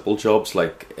do the simple jobs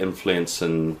like influence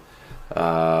and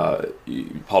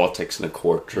politics in a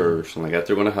court or something like that.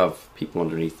 They're going to have people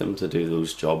underneath them to do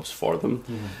those jobs for them.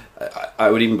 I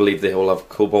would even believe they will have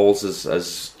kobolds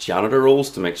as janitor roles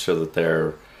to make sure that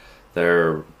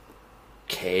their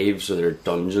caves or their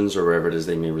dungeons or wherever it is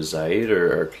they may reside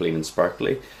are clean and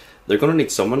sparkly. They're going to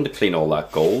need someone to clean all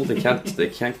that gold. They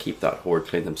can't keep that hoard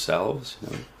clean themselves. You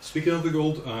know? Speaking of the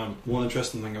gold, one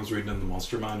interesting thing I was reading in the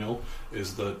Monster Manual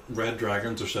is that red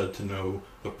dragons are said to know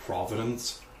the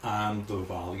provenance and the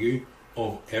value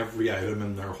of every item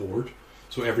in their hoard.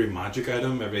 So every magic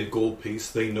item, every gold piece,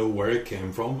 they know where it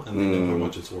came from and they know how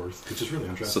much it's worth, which is really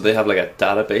interesting. So they have like a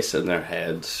database in their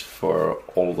head for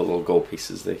all the little gold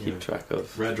pieces they keep track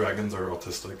of. Red dragons are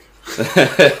autistic.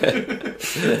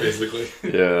 Basically.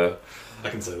 Yeah. I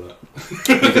can say that.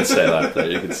 You can say that though,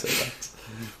 you can say that.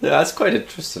 Yeah, that's quite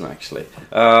interesting actually.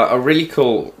 A really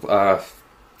cool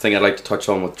thing I'd like to touch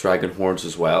on with dragon horns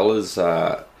as well is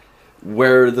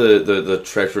where the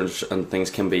treasures and things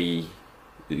can be,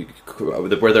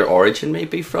 where their origin may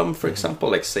be from. For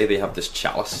example, like say they have this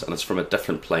chalice and it's from a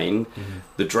different plane,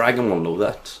 the dragon will know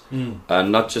that,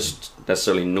 and not just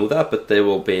necessarily know that, but they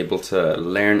will be able to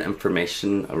learn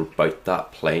information about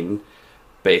that plane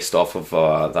based off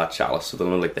of that chalice. So they'll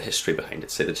know like the history behind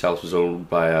it. Say the chalice was owned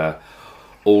by a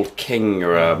old king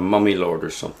or a mummy lord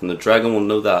or something. The dragon will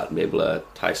know that and be able to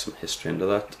tie some history into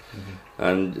that.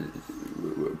 And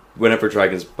whenever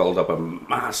dragons build up a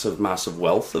massive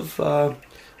wealth of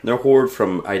their hoard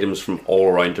from items from all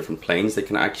around different planes, they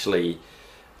can actually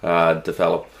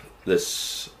develop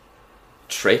this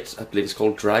trait, I believe it's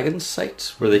called Dragon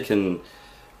Sight, where they can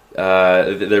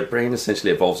their brain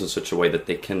essentially evolves in such a way that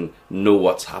they can know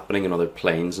what's happening in other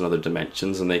planes and other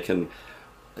dimensions, and they can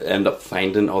end up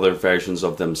finding other versions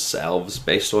of themselves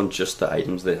based on just the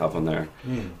items they have on their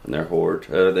hoard.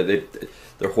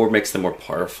 Their hoard makes them more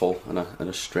powerful in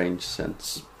a strange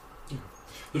sense.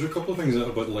 There's a couple of things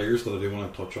about layers that I do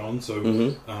want to touch on.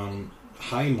 So,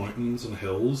 high mountains and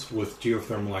hills with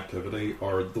geothermal activity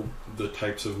are the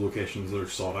types of locations that are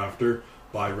sought after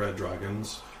by red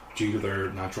dragons due to their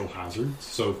natural hazards.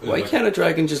 So, why can't a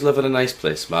dragon just live in a nice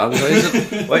place, man?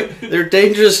 Why they're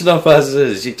dangerous enough as it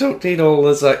is. You don't need all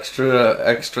this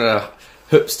extra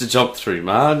hoops to jump through,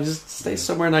 man. Just stay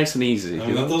somewhere nice and easy.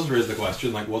 That does raise the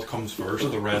question, like, what comes first,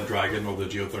 the red dragon or the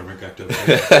geothermal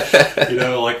activity?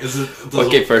 Is it... What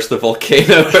came first, the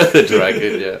volcano or the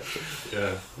dragon?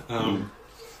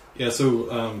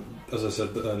 As I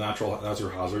said, the natural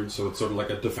hazard, so it's sort of like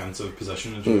a defensive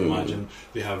position. As you can imagine,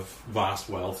 they have vast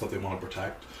wealth that they want to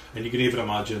protect. And you can even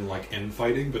imagine, like,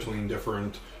 infighting between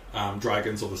different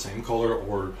dragons of the same colour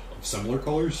or of similar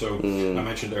colours. So I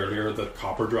mentioned earlier that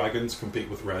copper dragons compete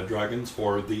with red dragons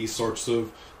for these sorts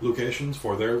of locations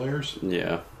for their lairs.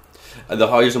 Yeah. And the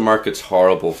housing market's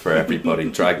horrible for everybody,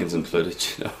 dragons included,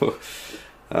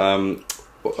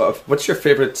 What's your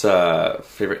favourite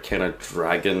kind of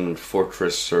dragon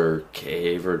fortress or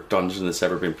cave or dungeon that's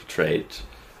ever been portrayed?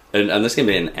 And this can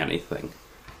be in anything.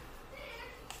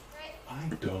 I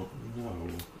don't know.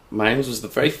 Mine was the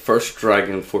very first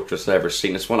dragon fortress I ever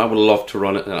seen. It's one I would love to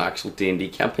run it in an actual D&D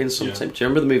campaign sometime. Yeah. Do you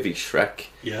remember the movie Shrek?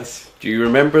 Yes. Do you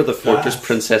remember the fortress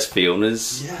Princess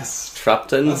Fiona's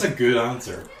trapped in? That's a good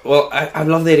answer. Well, I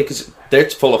love the idea because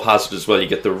it's full of hazards as well. You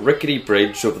get the rickety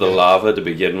bridge over the lava to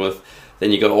begin with.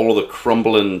 Then you got all of the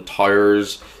crumbling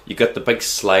towers. You got the big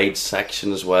slide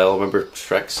section as well. Remember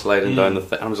Shrek sliding down the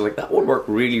thing? I was like, that would work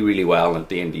really, really well in a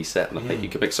D&D set. And I think you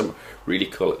could make some really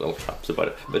cool little traps about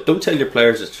it. But don't tell your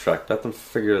players it's Shrek. Let them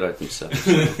figure it out themselves.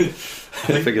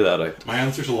 Figure that out. My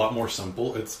answer's a lot more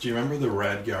simple. Do you remember the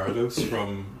red Gyarados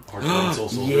from Heart Soul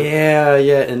Soldier?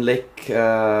 Yeah, in Lake...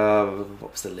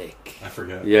 what was the lake? I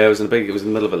forget. Yeah, it was in the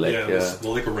middle of a lake. Yeah, it was the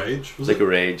Lake of Rage. Lake of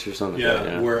Rage or something.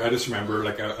 Yeah, where I just remember,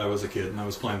 like, I was a kid and I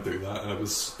was playing through that, and it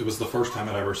was the first time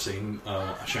I'd ever seen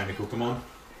a shiny Pokemon.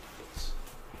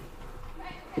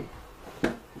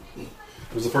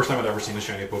 It was the first time I'd ever seen a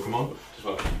shiny Pokemon.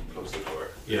 Close the door.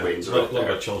 Yeah, a little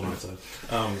bit children outside.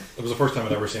 It was the first time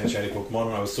I'd ever seen a shiny Pokemon,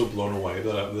 and I was so blown away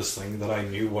that this thing that I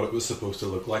knew what it was supposed to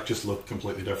look like just looked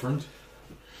completely different.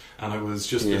 And it was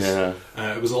just this,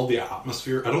 it was all the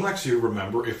atmosphere. I don't actually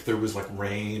remember if there was like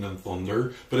rain and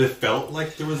thunder, but it felt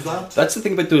like there was that. That's the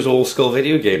thing about those old school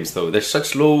video games, though. They're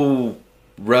such low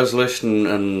resolution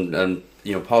and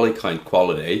poly count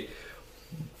quality,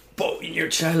 but in your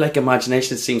childlike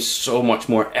imagination, it seems so much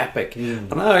more epic. And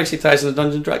that actually ties into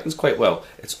Dungeons and Dragons quite well.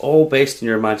 It's all based in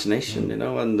your imagination,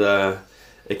 and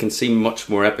it can seem much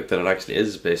more epic than it actually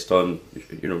is based on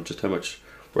just how much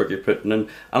work you're putting in.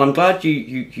 And I'm glad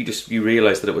you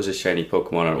realised that it was a shiny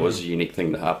Pokemon and it was a unique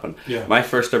thing to happen. Yeah. My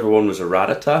first ever one was a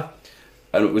Rattata,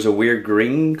 and it was a weird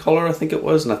green colour, I think it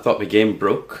was, and I thought the game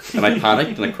broke, and I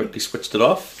panicked and I quickly switched it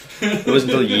off. It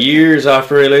wasn't until years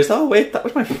after I realised, oh wait, that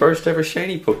was my first ever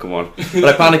shiny Pokemon. But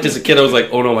I panicked as a kid. I was like,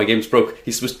 oh no, my game's broke.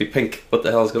 He's supposed to be pink. What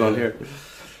the hell's going on here?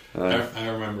 I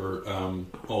remember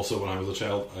also when I was a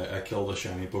child, I killed a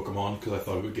shiny Pokemon because I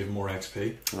thought it would give more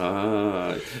XP.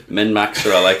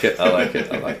 Min-maxer, I like it.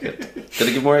 Did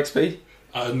it give more XP?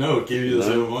 No, it gave you the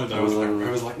same amount. I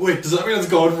was like, wait, does that mean it's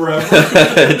gone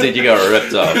forever? Dude, you got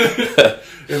ripped off.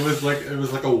 It was like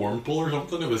a Wurmple or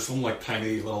something. It was some like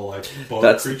tiny little like bug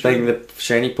That's creature. The thing. The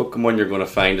shiny Pokemon you're going to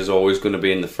find is always going to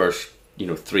be in the first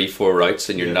 3-4 routes,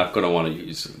 and you're not going to want to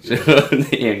use it in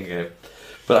the end game.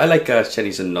 But I like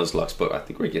shinies and Nuzlocke, but I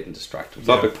think we're getting distracted.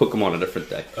 We'll talk about Pokemon a different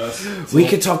day. We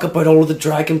could talk about all of the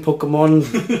dragon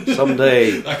Pokemon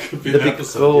someday. That could be That'd be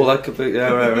cool. That could be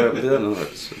right.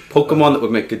 Pokemon that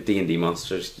would make good D&D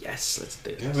monsters. Yes, let's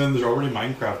do it. Yeah, then there's already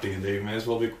Minecraft D&D. Might as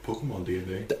well be Pokemon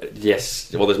D&D.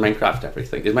 Yes. Well, there's Minecraft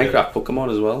everything. There's Minecraft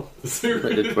Pokemon as well. There's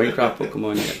Minecraft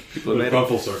Pokemon. Yeah. People have gone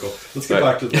full circle. Let's get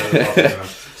back to the topic now.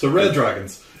 So red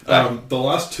dragons. The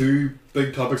last two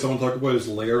big topics I want to talk about is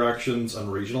layer actions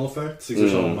and regional effects. These are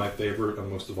some of my favourite and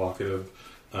most evocative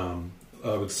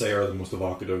I would say are the most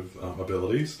evocative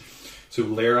abilities. So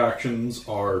lair actions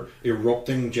are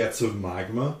erupting jets of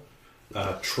magma,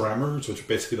 tremors, which are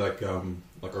basically like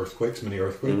earthquakes, mini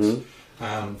earthquakes,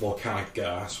 and volcanic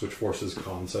gas, which forces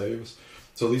con saves.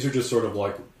 So these are just sort of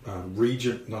like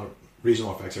regional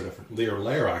effects are different. They are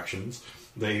lair actions.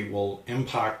 They will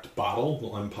impact battle,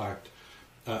 will impact,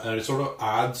 and it sort of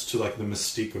adds to like the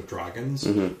mystique of dragons.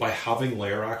 By having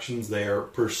lair actions, they are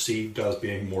perceived as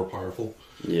being more powerful.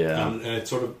 Yeah, and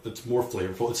it's more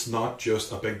flavorful. It's not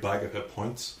just a big bag of hit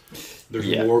points. There's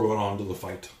more going on to the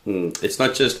fight. It's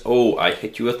not just, oh, I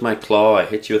hit you with my claw, I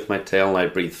hit you with my tail, and I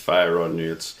breathe fire on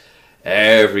you. It's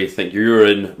everything. You're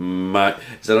in my...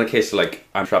 Is that a case of like,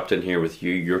 I'm trapped in here with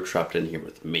you, you're trapped in here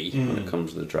with me when it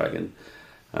comes to the dragon.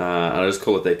 And I just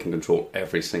call it they can control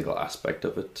every single aspect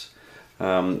of it.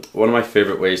 One of my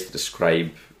favourite ways to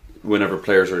describe whenever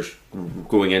players are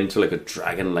going into like a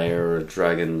dragon lair or a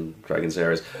dragon's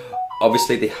areas,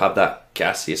 obviously they have that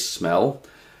gaseous smell.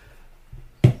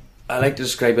 I like to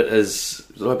describe it as,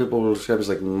 a lot of people will describe it as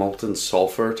like molten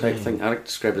sulfur type thing. I like to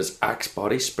describe it as Axe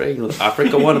body spray, you know, the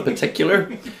Africa one in particular.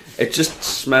 It just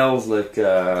smells like,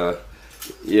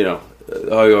 you know,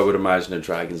 how I would imagine a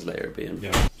dragon's lair being.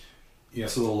 Yeah,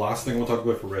 so the last thing we'll talk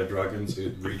about for red dragons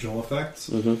is regional effects.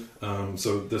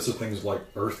 So this is things like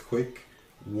earthquake,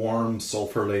 warm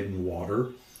sulfur-laden water,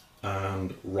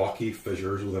 and rocky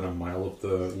fissures within a mile of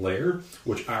the lair,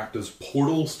 which act as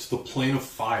portals to the plane of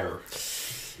fire.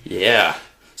 Yeah.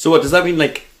 So what does that mean?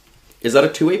 Like, is that a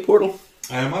two-way portal?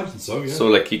 I imagine so. Yeah. So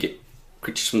like you get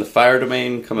creatures from the fire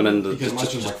domain coming into. You can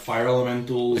imagine like fire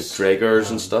elementals, like Dragors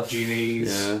and stuff,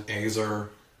 genies, Azer,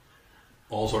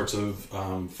 all sorts of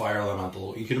fire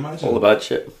elemental. You can imagine all the bad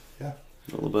shit. Yeah.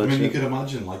 All the bad shit. You could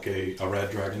imagine like a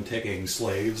red dragon taking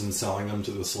slaves and selling them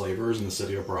to the slavers in the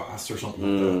city of Brass or something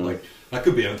like that. Like that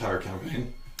could be an entire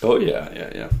campaign. Oh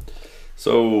yeah.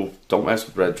 So don't mess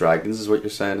with red dragons is what you're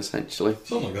saying essentially.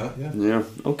 Something like that, yeah. Yeah.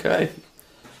 Okay.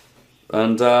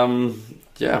 And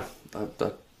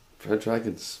that red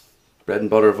dragons, bread and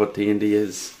butter of what D&D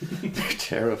is. They're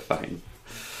terrifying.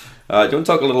 Do you want to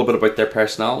talk a little bit about their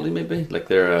personality, maybe, like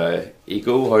their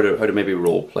ego, how to maybe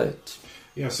role play it?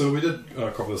 Yeah, so we did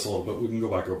cover this a little bit. We can go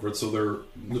back over it. So they're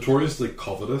notoriously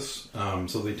covetous.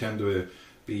 So they tend to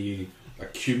be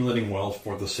accumulating wealth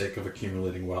for the sake of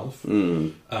accumulating wealth.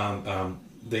 And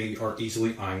they are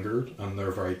easily angered, and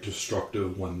they're very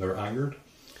destructive when they're angered.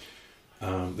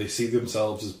 They see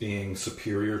themselves as being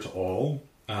superior to all,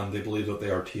 and they believe that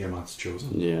they are Tiamat's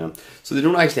chosen. Yeah. So they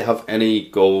don't actually have any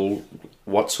goal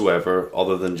whatsoever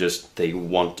other than just they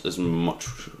want as much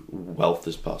wealth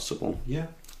as possible. Yeah.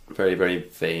 Very, very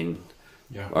vain.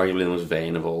 Yeah. Arguably the most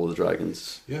vain of all the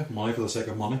dragons. Yeah, money for the sake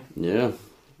of money. Yeah.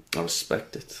 I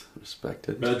respect it.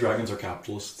 Red dragons are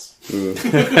capitalists.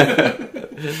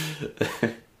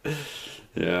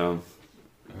 Yeah.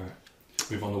 Alright.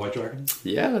 Move on to white dragons?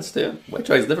 Yeah, let's do it. White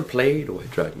dragons. Never played a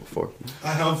white dragon before.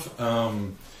 I have.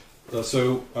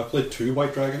 So I played 2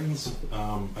 white dragons.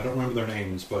 I don't remember their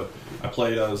names, but I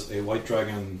played as a white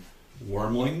dragon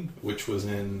wormling, which was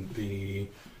in the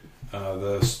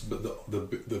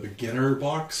beginner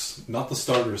box, not the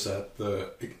starter set.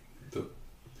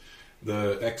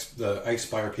 The Ice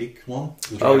Spire Peak one.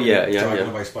 Dragon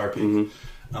of Ice Spire Peak. And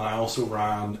I also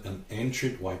ran an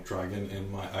ancient white dragon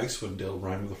in my Icewind Dale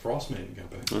Rime of the Frost Maiden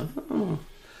campaign. Oh.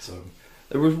 So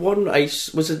there was one ice.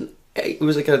 It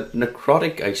was like a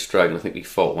necrotic ice dragon. I think we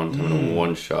fought one time in a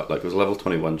one shot. Like it was a level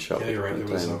 21 shot. Yeah, you're right.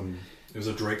 It was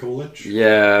a Draco Lich.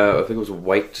 Yeah, I think it was a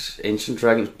white ancient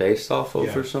dragon based off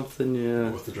of or something.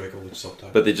 Yeah, with the Draco Lich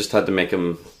subtype. But they just had to make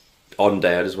him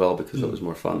undead as well because that was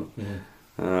more fun.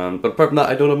 But apart from that,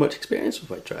 I don't have much experience with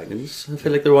white dragons. I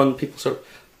feel like they're one people sort of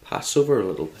pass over a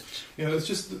little bit. Yeah, it's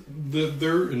just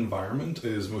their environment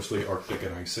is mostly Arctic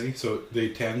and icy, so they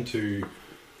tend to.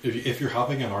 If you're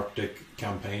having an Arctic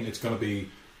campaign, it's going to be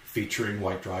featuring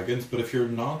white dragons. But if you're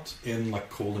not in like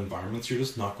cold environments, you're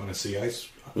just not going to see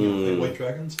white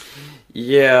dragons.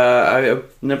 Yeah,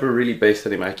 I've never really based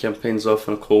any of my campaigns off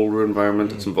in a colder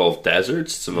environment. It's involved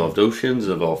deserts, it's involved oceans,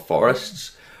 it's involved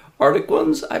forests. Arctic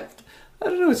ones, I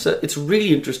don't know. It's a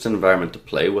really interesting environment to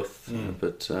play with,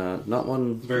 but not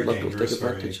one very dangerous,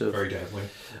 very deadly.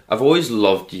 I've always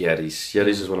loved Yetis.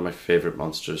 Yetis is one of my favourite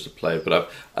monsters to play,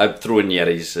 but I've thrown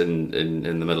Yetis in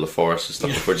the middle of forest and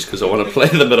stuff before just because I want to play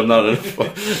them, but I'm not in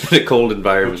a cold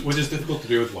environment. Which is difficult to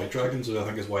do with white dragons, which I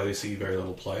think is why they see very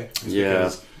little play.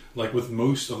 Because, like with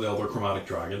most of the other chromatic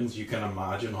dragons, you can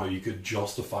imagine how you could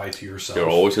justify to yourself. You're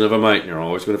always going to have a mountain, you're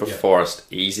always going to have a forest.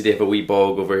 Easy to have a wee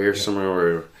bog over here somewhere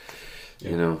where...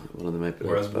 You know, one of them might be.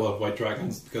 Whereas white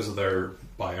dragons, because of their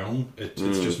biome, it's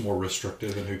just more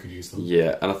restrictive in who can use them.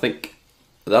 Yeah, and I think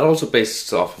that also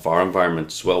based off of our environment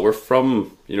as well. We're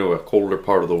from, you know, a colder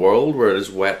part of the world where it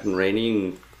is wet and rainy,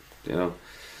 and, you know,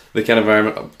 the kind of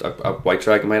environment a white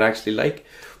dragon might actually like.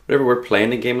 Whenever we're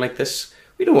playing a game like this,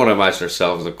 we don't want to imagine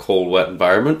ourselves in a cold, wet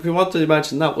environment. If we want to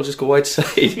imagine that, we'll just go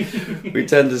outside. We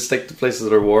tend to stick to places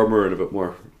that are warmer and a bit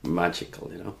more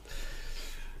magical, you know.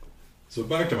 So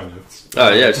back to my notes.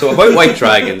 Oh yeah, so about white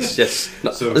dragons, yes.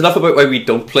 There's enough about why we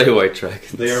don't play white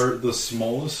dragons. They are the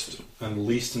smallest and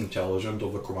least intelligent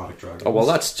of the chromatic dragons. Oh well,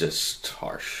 that's just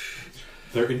harsh.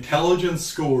 Their intelligence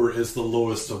score is the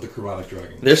lowest of the chromatic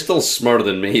dragons. They're still smarter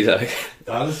than me, though.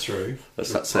 That is true.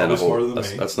 That's not saying a whole.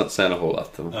 That's not saying a whole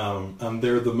lot, though. And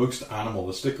they're the most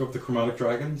animalistic of the chromatic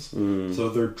dragons. So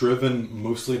they're driven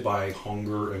mostly by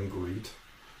hunger and greed.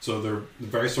 So they're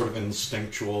very sort of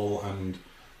instinctual and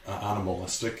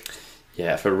animalistic.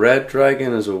 Yeah, if a red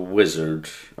dragon is a wizard,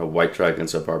 a white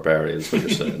dragon's a barbarian, is what you're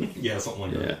saying. Yeah, something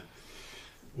like that.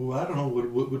 Well, I don't know.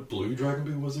 Would blue dragon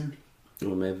be a wizard?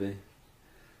 Well, maybe.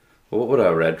 Well, what would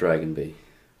a red dragon be?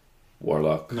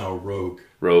 Warlock? No, rogue.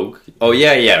 Rogue? Oh,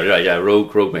 yeah.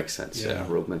 Rogue makes sense. Yeah,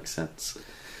 rogue makes sense.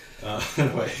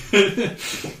 Anyway,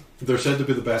 they're said to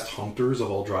be the best hunters of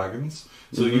all dragons.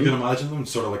 So you can imagine them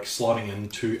sort of like slotting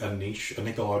into a niche, an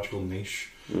ecological niche,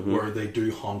 where they do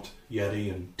hunt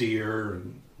yeti and deer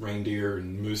and reindeer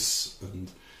and moose and,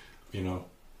 you know,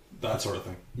 that sort of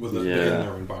thing within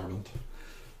their environment.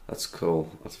 That's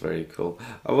cool. That's very cool.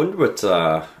 I wonder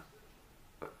what...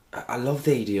 I love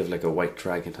the idea of like a white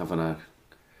dragon having a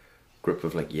group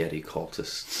of like yeti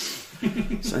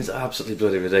cultists. Sounds absolutely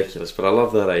bloody ridiculous, but I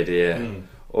love that idea.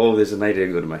 Oh, there's an idea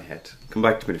going in my head. Come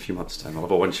back to me in a few months' time. I'll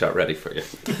have a one shot ready for you.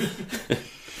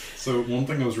 So one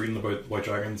thing I was reading about white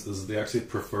dragons is they actually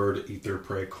prefer to eat their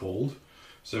prey cold.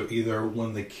 So either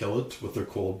when they kill it with their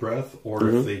cold breath, or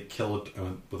if they kill it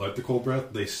without the cold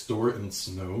breath, they store it in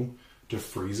snow to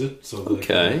freeze it so they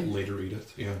can later eat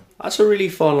it. Yeah, that's a really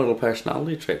fun little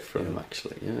personality trait for them,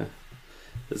 actually. Yeah,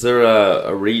 is there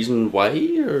a reason why,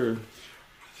 or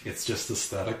it's just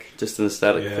aesthetic? Just an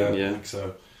aesthetic thing, I think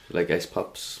so. Like ice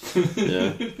pups.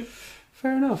 Yeah,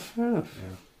 fair enough.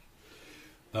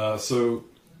 Yeah. So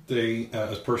they,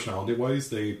 as personality wise,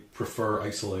 they prefer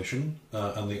isolation,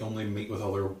 and they only meet with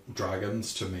other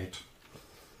dragons to mate,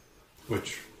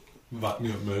 which. That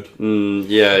mood.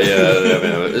 Yeah. I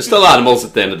mean, it's still animals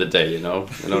at the end of the day, you know.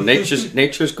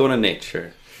 Nature's going to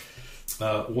nature.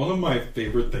 One of my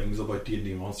favorite things about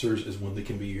D&D monsters is when they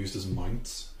can be used as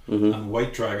mounts. And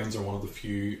white dragons are one of the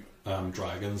few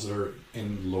dragons that are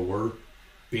in lore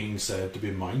being said to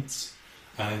be mounts.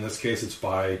 And in this case, it's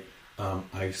by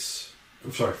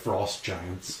frost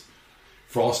giants.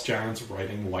 Frost giants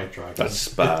riding white dragons. That's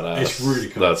badass. It's really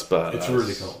cool. That's badass. It's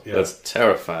really cool. Yeah. That's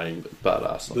terrifying, but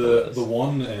badass. The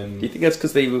one in... Do you think that's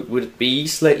because they would be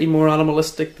slightly more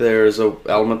animalistic? There's a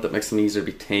element that makes them easier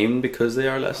to be tamed because they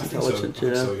are less intelligent. I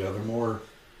think so. Yeah, they're more.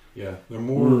 Yeah, they're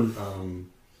more.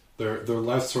 They're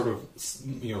less sort of,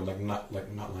 you know, not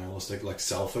nihilistic, like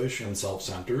selfish and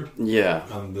self-centered. Yeah,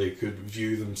 and they could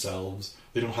view themselves.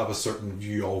 They don't have a certain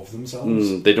view of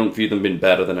themselves. They don't view them being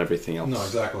better than everything else. No,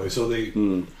 exactly. So they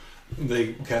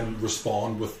can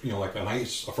respond with, you know, like a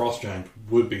frost giant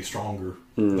would be stronger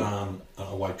than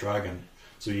a white dragon.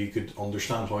 So you could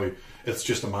understand how it's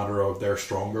just a matter of they're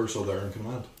stronger, so they're in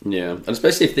command. Yeah, and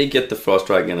especially if they get the frost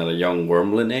dragon at a young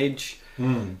wormling age,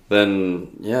 then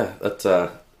that's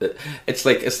it's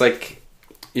like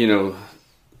you know,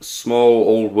 small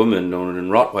old women known in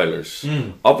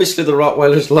Rottweilers. Obviously, the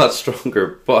Rottweiler's a lot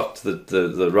stronger, but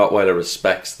the Rottweiler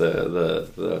respects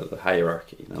the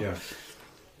hierarchy. You know?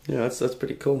 Yeah, that's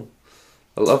pretty cool.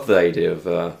 I love the idea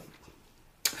of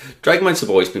dragon mounts have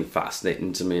always been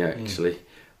fascinating to me, actually.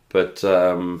 But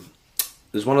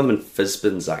there's one of them in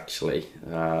Fizbins, actually.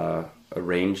 A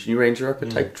new ranger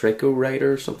archetype, Draco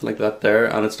Rider, something like that. There,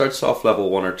 and it starts off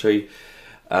level 1 or 2.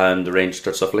 And the range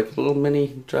starts off like a little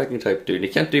mini dragon type dude. He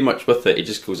can't do much with it. He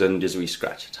just goes in and does a wee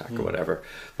scratch attack or whatever.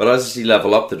 But as you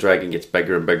level up, the dragon gets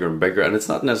bigger and bigger and bigger. And it's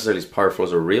not necessarily as powerful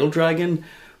as a real dragon,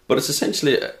 but it's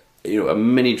essentially a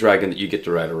mini dragon that you get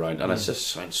to ride around. And it just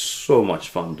sounds so much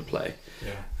fun to play.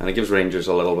 Yeah. And it gives rangers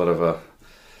a little bit of a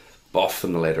buff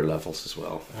in the later levels as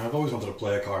well. I've always wanted to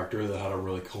play a character that had a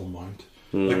really cool mount.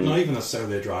 Like not even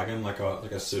necessarily a dragon, like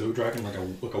a pseudo dragon,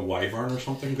 like a wyvern or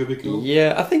something could be cool.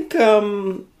 Yeah, I think a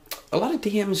lot of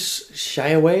DMs shy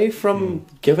away from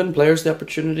giving players the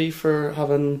opportunity for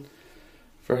having.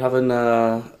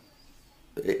 I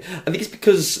think it's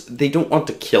because they don't want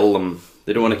to kill them.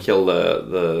 They don't want to kill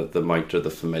the mount or the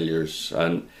familiars,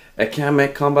 and it can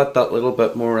make combat that little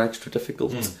bit more extra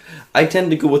difficult. I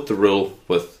tend to go with the rule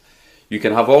with you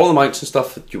can have all the mounts and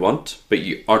stuff that you want, but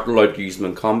you aren't allowed to use them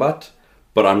in combat.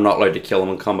 but I'm not allowed to kill them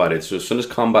in combat. So as soon as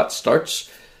combat starts,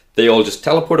 they all just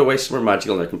teleport away somewhere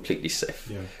magical and they're completely safe.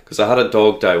 Yeah. Because I had a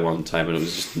dog die one time and it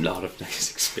was just not a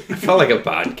nice experience. I felt like a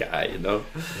bad guy, you know?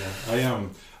 Yeah.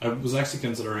 I was actually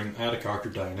considering, I had a character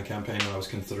die in a campaign and I was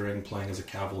considering playing as a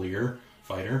cavalier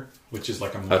fighter, which is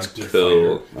like a mounted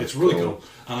fighter. It's really cool.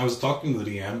 And I was talking to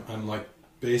the DM and like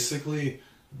basically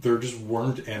there just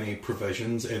weren't any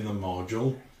provisions in the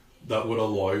module that would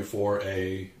allow for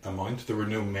a mount. There were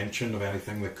no mention of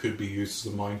anything that could be used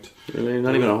as a mount. Really?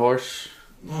 Not even a horse?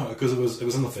 No, because it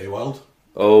was in the Feywild.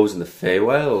 Oh, it was in the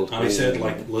Feywild. And I said,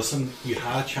 like, listen, you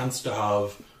had a chance to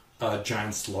have a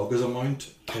giant slug as a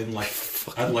mount in like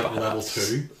at like level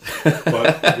 2,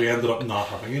 but we ended up not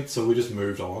having it, so we just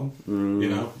moved on. You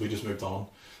know, we just moved on.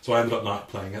 So I ended up not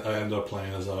playing it. I ended up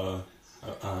playing as a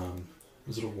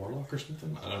was it a warlock or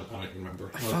something? I don't even remember.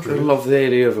 I fucking love the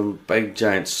idea of a big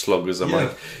giant slug as a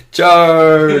mount.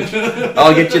 Charge!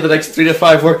 I'll get you the next 3 to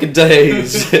 5 working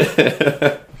days.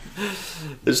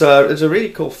 There's a really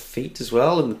cool feat as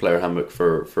well in the player handbook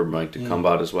for mounted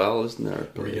combat as well, isn't there?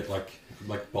 Where you get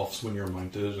like buffs when you're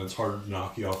mounted, and it's hard to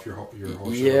knock you off your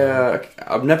horse. Yeah,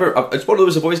 it's one of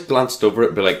those I've always glanced over it,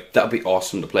 and be like, that'd be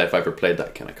awesome to play if I ever played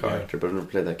that kind of character, but I've never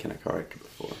played that kind of character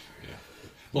before. Yeah.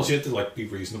 Plus, you have to like be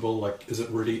reasonable. Like, is it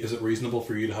reasonable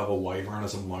for you to have a wyvern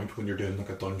as a mount when you're doing like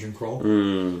a dungeon crawl?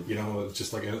 You know, it's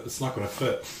just like it's not going to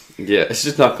fit. Yeah, it's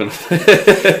just not going to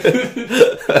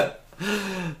fit.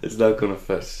 It's not going to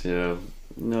fit, yeah.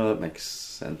 No, that makes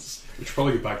sense. We should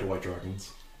probably get back to white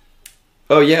dragons.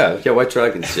 Oh, yeah, white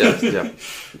dragons, yeah.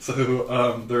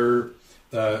 So, they're,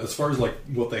 as far as like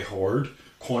what they hoard,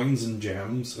 coins and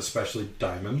gems, especially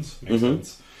diamonds, makes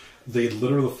sense. They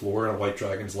litter the floor in a white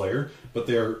dragon's lair, but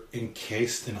they're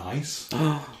encased in ice.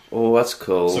 Oh, that's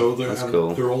cool. So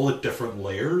they're all at different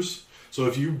layers. So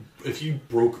if you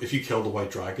killed a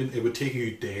white dragon, it would take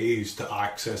you days to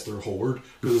access their hoard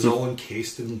because it's all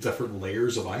encased in different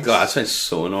layers of ice. God, that sounds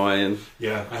so annoying.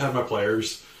 Yeah, I had my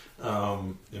players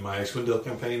in my Icewind Dale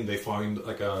campaign. They found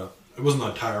like it wasn't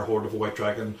an entire horde of a white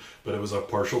dragon, but it was a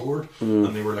partial horde,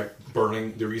 and they were like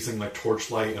burning. They were using like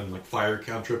torchlight and like fire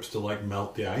cantrips to like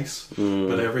melt the ice.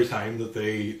 But every time that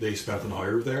they spent an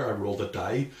hour there, I rolled a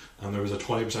die, and there was a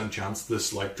 20% chance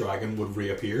this like dragon would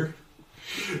reappear.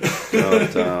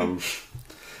 God damn.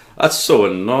 That's so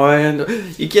annoying.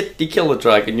 You kill the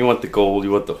dragon, you want the gold,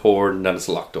 you want the hoard, and then it's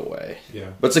locked away. Yeah.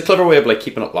 But it's a clever way of like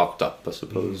keeping it locked up, I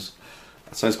suppose.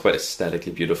 That sounds quite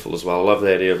aesthetically beautiful as well. I love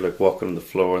the idea of like walking on the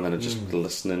floor and then it just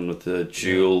glistening with the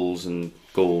jewels and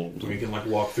gold. You can like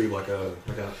walk through like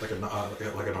an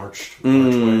arched archway,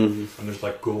 and there's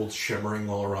like gold shimmering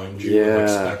all around you. Yeah, with, like,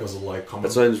 speckles of light coming.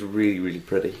 That sounds really, really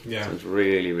pretty. Yeah, sounds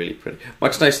really, really pretty.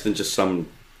 Much nicer than just some,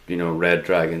 red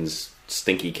dragon's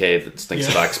stinky cave that stinks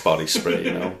of Axe body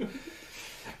spray.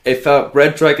 If a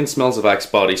red dragon smells of Axe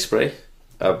body spray,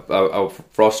 a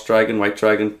frost dragon, white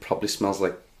dragon probably smells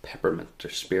like peppermint or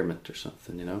spearmint or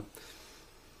something. Yeah,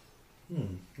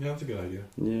 that's a good idea.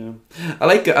 Yeah, I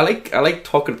like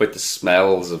talking about the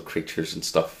smells of creatures and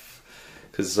stuff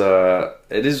because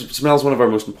smells one of our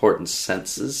most important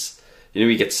senses.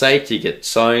 You get sight, you get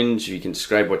sound, you can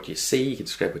describe what you see, you can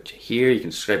describe what you hear, you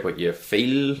can describe what you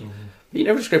feel. But you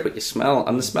never describe what you smell,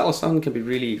 and the smell of something can be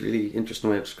really, really interesting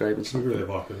way of describing something. Really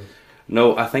evocative.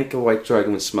 No, I think a white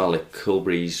dragon would smell like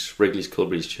Wrigley's Cool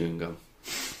Breeze chewing gum.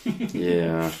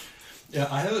 Yeah. Yeah,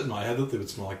 I had it in my head that they would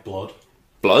smell like blood.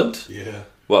 Blood? Yeah.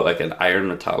 What, like an iron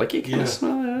metallic-y kind of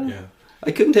smell? Yeah.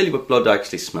 I couldn't tell you what blood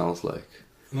actually smells like.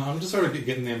 No, I'm just sort of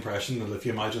getting the impression that if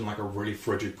you imagine like a really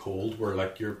frigid cold where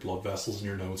like your blood vessels in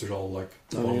your nose are all like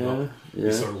blown up,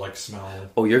 you sort of like smell.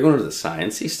 Oh, you're going to the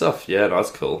sciencey stuff? Yeah, that's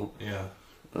cool. Yeah.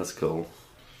 That's cool.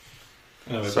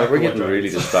 Anyway, so we're getting really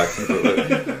distracted.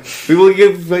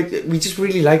 We just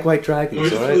really like white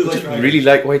dragons, alright? We just really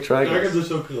like white dragons. Dragons are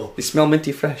so cool. They smell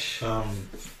minty fresh.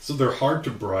 So they're hard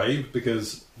to bribe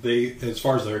because they, as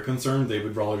far as they're concerned, they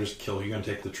would rather just kill you and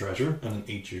take the treasure and then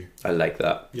eat you. I like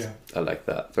that. Yeah. I like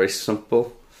that. Very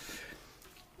simple.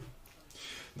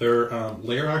 Their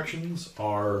lair actions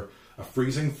are a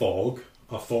freezing fog,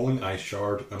 a falling ice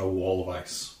shard, and a wall of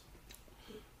ice.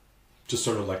 Just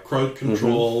sort of like crowd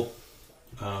control,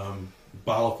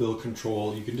 battlefield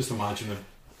control. You can just imagine it.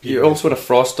 You're also in a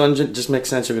frost dungeon. It just makes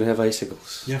sense you're going to have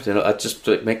icicles. Yeah. That just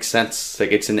makes sense.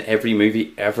 Like it's in every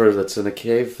movie ever that's in a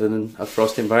cave and in a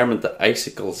frosty environment. The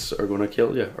icicles are going to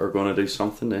kill you or going to do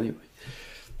something anyway.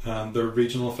 Their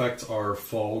regional effects are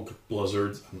fog,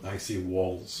 blizzards, and icy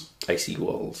walls. Icy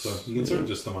walls. So you can sort of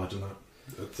just imagine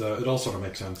that. It all sort of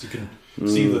makes sense. You can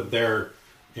see that they're,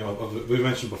 we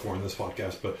mentioned before in this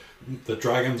podcast, but the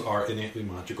dragons are innately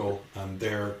magical, and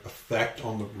their effect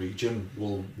on the region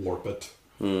will warp it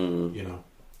You know.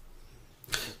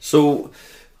 So,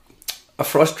 a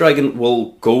frost dragon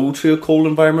will go to a cold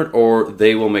environment, or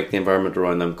they will make the environment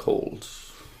around them cold?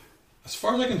 As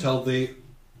far as I can tell,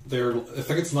 they're. I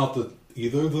think it's not that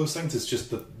either of those things. It's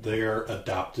just that they're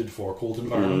adapted for cold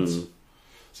environments.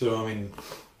 So I mean,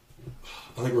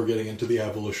 I think we're getting into the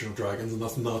evolution of dragons, and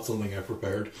that's not something I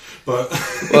prepared. But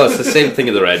well, it's the same thing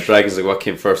in the red dragons. Like, what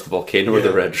came first, the volcano or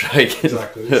the red dragon?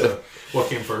 Exactly. So, what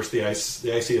came first, the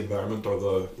icy environment or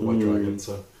the white dragon?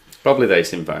 So probably the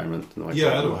icy environment. I'd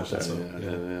imagine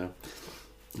so.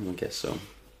 Yeah. I guess so.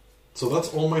 So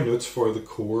that's all my notes for the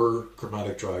core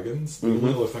chromatic dragons. The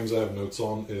only other things I have notes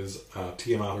on is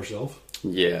Tiamat herself.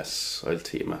 Yes, I'll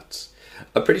Tiamat.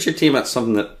 I'm pretty sure Tiamat's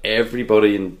something that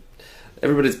everybody's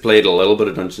played a little bit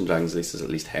of Dungeons and Dragons, at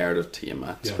least heard of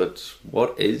Tiamat. Yeah. But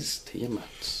what is Tiamat?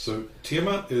 So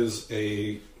Tiamat is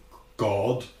a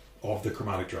god of the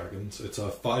chromatic dragons. It's a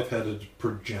 5-headed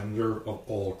progenitor of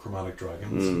all chromatic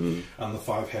dragons, and the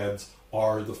 5 heads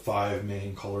are the 5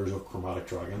 main colors of chromatic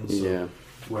dragons. So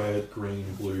red,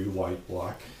 green, blue, white,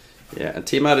 black. Yeah, and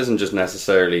Tiamat isn't just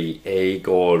necessarily a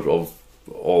god of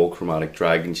all chromatic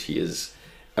dragons. She is,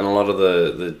 in a lot of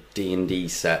the D&D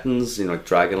settings, like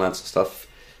Dragonlance and stuff,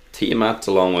 Tiamat,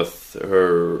 along with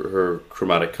her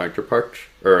chromatic counterpart,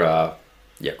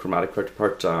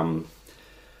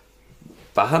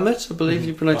 Bahamut, I believe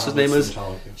you pronounce his name is,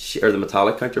 or the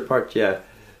metallic counterpart. Yeah,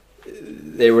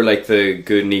 they were like the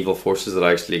good and evil forces that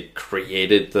actually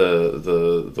created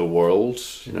the world.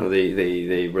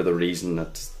 They were the reason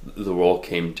that the world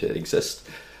came to exist.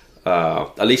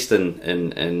 At least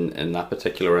in that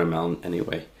particular realm,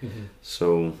 anyway.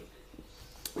 So,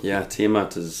 yeah,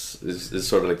 Tiamat is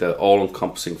sort of like the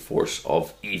all-encompassing force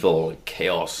of evil,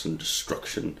 chaos, and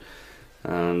destruction.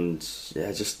 And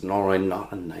yeah, just not a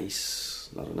nice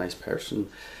person.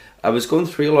 I was going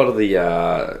through a lot of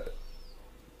the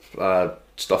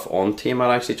stuff on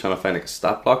Tiamat, actually trying to find like a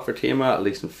stat block for Tiamat, at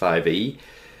least in 5e.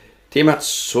 Tiamat's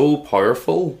so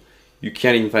powerful, you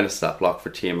can't even find a stat block for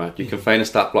Tiamat. You can find a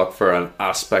stat block for an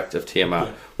aspect of Tiamat,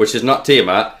 which is not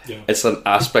Tiamat. It's an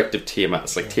aspect of Tiamat.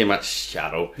 It's like Tiamat's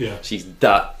shadow. She's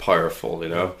that powerful,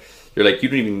 You're like, you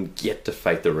don't even get to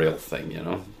fight the real thing,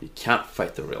 You can't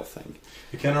fight the real thing.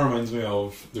 It kind of reminds me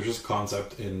of, there's this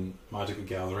concept in Magic the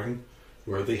Gathering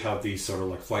where they have these sort of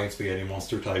like flying spaghetti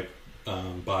monster type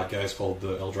bad guys called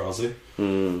the Eldrazi.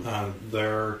 And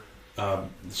they're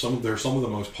some of the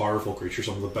most powerful creatures,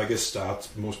 some of the biggest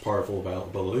stats, most powerful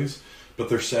abilities, but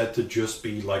they're said to just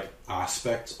be like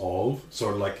aspects of,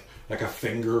 sort of like a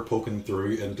finger poking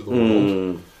through into the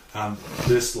world. And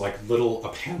this like little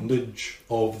appendage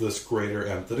of this greater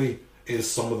entity is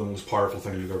some of the most powerful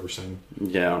things you've ever seen.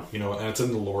 Yeah. And it's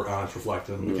in the lore and it's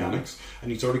reflected in the mechanics.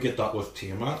 And you sort of get that with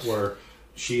Tiamat, where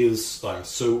she is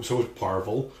so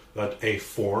powerful that a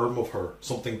form of her,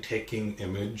 something taking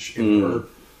image in her,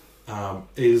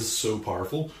 is so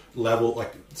powerful. Level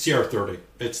like CR 30.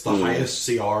 It's the highest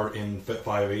CR in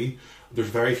 5e. There's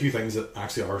very few things that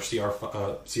actually are CR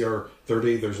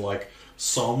 30. There's like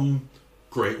some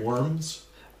great worms.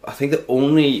 I think the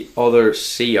only other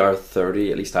CR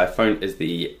 30, at least I found, is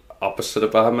the opposite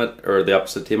of Bahamut, or the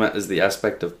opposite of Tiamat is the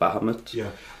aspect of Bahamut. Yeah,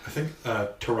 I think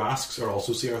Tarrasques are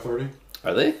also CR 30.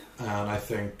 Are they? And I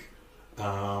think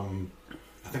I'm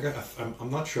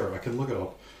not sure. I can look it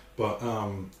up. But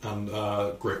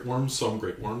great worms. Some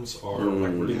great worms are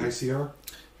like really high CR.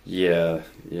 Yeah,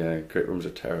 great worms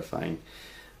are terrifying.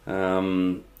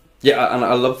 And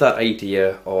I love that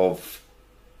idea of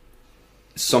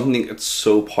something that's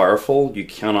so powerful you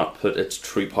cannot put its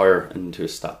true power into a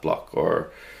stat block, or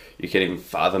you can't even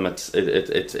fathom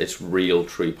its real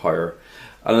true power.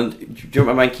 And do you know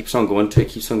what my mind keeps on going to? It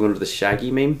keeps on going to the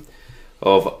Shaggy meme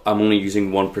of I'm only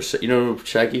using 1%. You know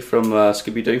Shaggy from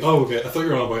Scooby-Doo? Oh, okay. I thought you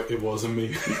were on about it wasn't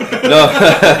me.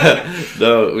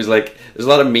 No, it was like there's a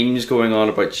lot of memes going on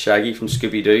about Shaggy from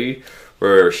Scooby-Doo,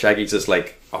 where Shaggy's this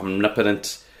like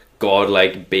omnipotent,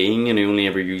 godlike being, and he only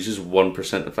ever uses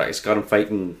 1%. In fact, it's got him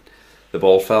fighting the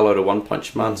ball fell out of One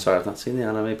Punch Man. Sorry, I've not seen the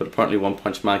anime, but apparently One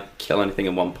Punch Man can kill anything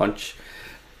in one punch.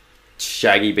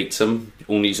 Shaggy beats him,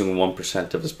 only using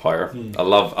 1% of his power. I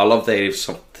love the idea of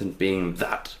something being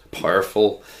that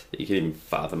powerful that you can even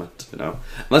fathom it, And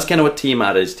that's kind of what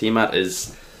Tiamat is. Tiamat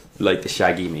is like the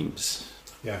Shaggy memes.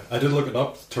 Yeah, I did look it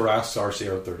up. Tarrasques are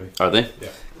CR 30. Are they? Yeah.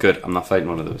 Good, I'm not fighting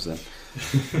one of those then.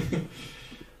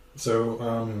 So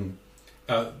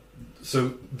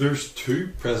there's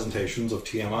 2 presentations of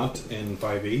Tiamat in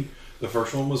 5e. The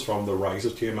first one was from the Rise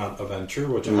of Tiamat adventure,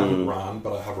 which I haven't ran,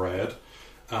 but I have read.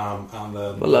 And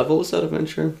then what level is that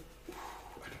adventure?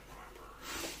 I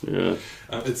don't remember.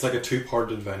 Yeah, it's like a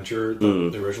 2-part adventure that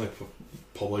they originally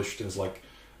published as like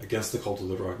against the Cult of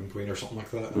the Dragon Queen or something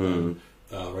like that, and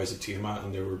then Rise of Tiamat,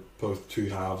 and they were both two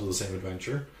halves of the same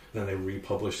adventure. Then they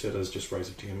republished it as just Rise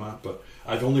of Tiamat, but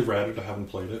I've only read it, I haven't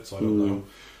played it, so I don't know.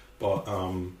 But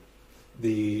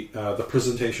the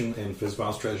presentation in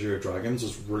Fizzball's Treasury of Dragons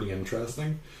is really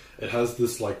interesting. It has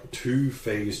this like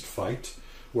 2-phased fight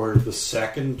where the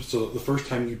first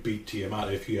time you beat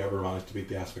Tiamat, if you ever manage to beat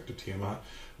the aspect of Tiamat,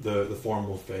 the form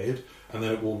will fade, and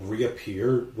then it will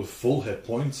reappear with full hit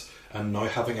points, and now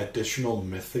having additional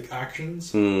mythic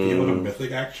actions. Do you know what a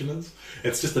mythic action is?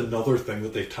 It's just another thing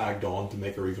that they've tagged on to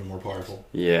make her even more powerful.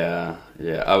 Yeah.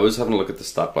 I was having a look at the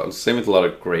stat buttons. Same with a lot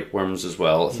of Great Worms as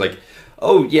well. It's like,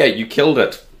 oh yeah, you killed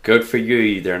it. Good for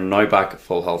you. They're now back at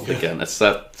full health again. It's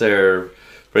that their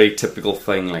very typical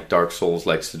thing like Dark Souls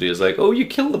likes to do is like, oh, you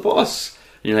killed the boss.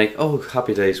 And you're like, oh,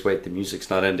 happy days, wait, the music's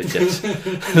not ended yet. And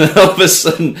then all of a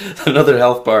sudden, another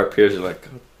health bar appears. You're like,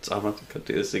 God damn it, I can't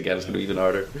do this again. It's going to be even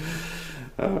harder.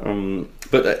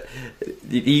 But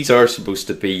these are supposed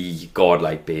to be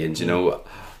godlike beings, you know.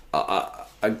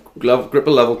 A group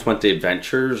of level 20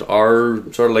 adventurers are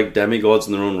sort of like demigods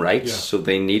in their own rights, so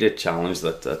they need a challenge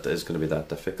that is going to be that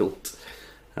difficult.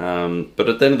 But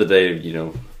at the end of the day, you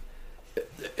know,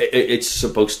 it's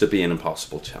supposed to be an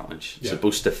impossible challenge. It's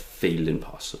supposed to feel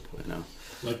impossible, you know.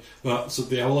 So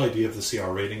the whole idea of the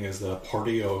CR rating is that a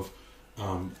party of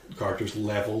characters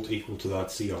leveled equal to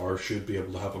that CR should be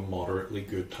able to have a moderately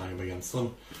good time against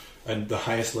them. And the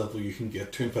highest level you can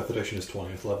get to in 5th edition is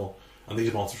 20th level. And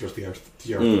these monsters are TR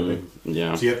 30.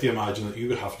 Yeah. So you have to imagine that you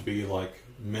would have to be like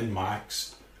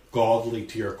min-maxed, godly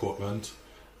tier equipment,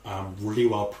 really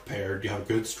well prepared. You have a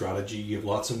good strategy. You have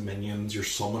lots of minions. You're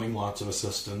summoning lots of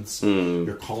assistants.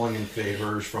 You're calling in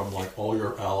favors from like all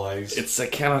your allies. It's the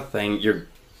kind of thing you're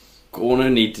going to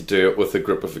need to do it with a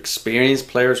group of experienced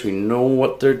players who know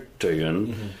what they're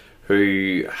doing.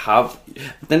 Who have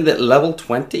then at level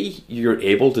 20 you're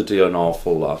able to do an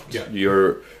awful lot.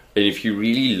 And if you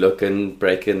really look and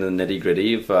break in the nitty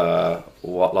gritty of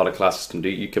what a lot of classes can do,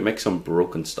 you can make some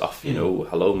broken stuff, you know.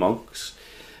 Hello monks.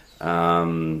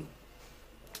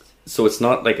 So it's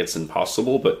not like it's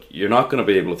impossible, but you're not going to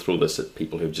be able to throw this at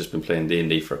people who've just been playing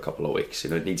D&D for a couple of weeks. You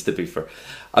know, it needs to be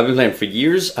I've been playing for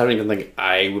years. I don't even think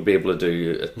I would be able to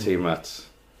do a team at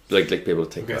like be able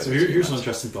to take. Okay, so here's an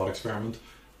interesting thought experiment.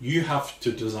 You have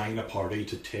to design a party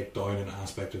to take down an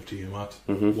aspect of Tiamat.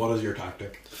 What is your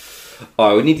tactic?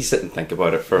 Oh, I would need to sit and think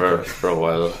about it for a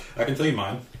while. I can tell you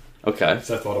mine. Okay.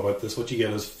 So I thought about this. What you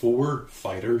get is 4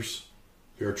 fighters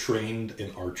who are trained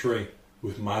in archery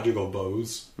with magical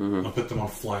bows and put them on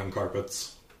flying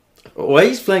carpets. Why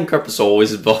is flying carpets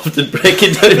always involved in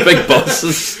breaking down big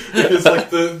bosses? Because like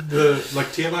the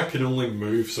Tiamat can only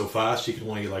move so fast. She can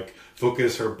only like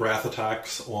focus her breath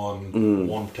attacks on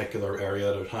one particular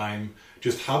area at a time.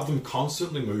 Just have them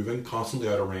constantly moving, constantly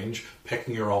out of range,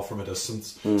 picking her off from a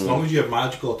distance. As long as you have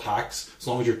magical attacks, as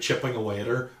long as you're chipping away at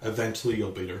her, eventually you'll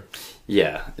beat her.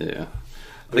 Yeah. I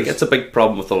think it's a big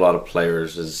problem with a lot of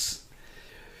players is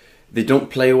they don't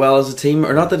play well as a team,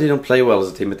 or not that they don't play well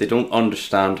as a team, but they don't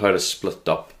understand how to split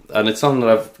up. And it's something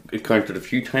that I've encountered a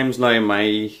few times now in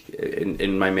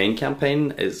my main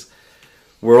campaign is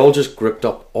we're all just grouped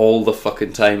up all the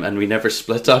fucking time and we never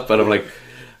split up. And I'm like,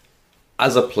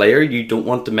 as a player, you don't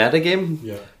want to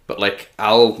metagame, but like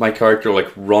my character will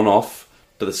like run off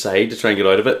to the side to try and get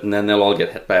out of it, and then they'll all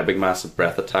get hit by a big massive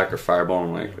breath attack or fireball.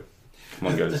 And like, come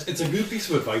on, guys. It's a good piece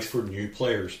of advice for new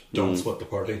players. Don't split the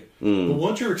party. But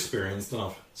once you're experienced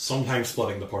enough, sometimes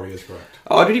splitting the party is correct.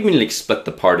 Oh, I don't even mean like split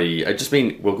the party. I just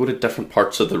mean we'll go to different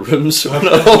parts of the room so we're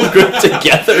not all grouped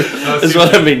together. Is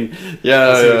what I mean.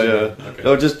 Yeah. Okay.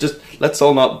 No, just let's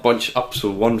all not bunch up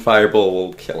so one fireball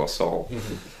will kill us all.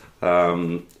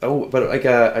 But like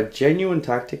a genuine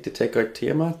tactic to take out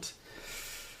Tiamat,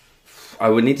 I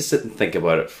would need to sit and think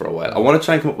about it for a while. I want to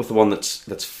try and come up with the one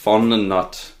that's fun and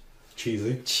not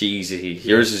cheesy.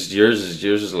 Yours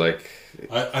is like.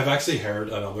 I've actually heard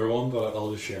another one that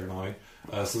I'll just share now.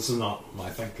 So this is not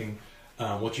my thinking.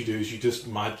 What you do is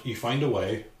you find a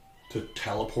way to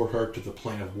teleport her to the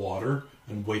plane of water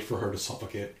and wait for her to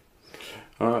suffocate.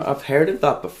 I've heard of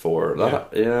that before.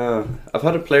 I've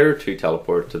had a player or two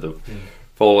teleport to the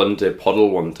fall into a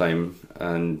puddle one time,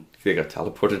 and they got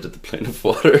teleported to the plane of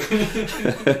water.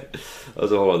 That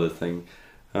was a whole other thing.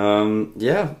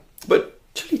 But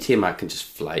surely Tiamat can just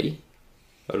fly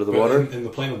out of the water. In the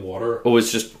plane of water. Oh,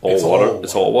 it's just all water.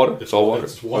 It's all water. It's all water.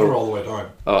 It's water all the way down.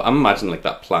 I'm imagining like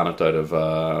that planet out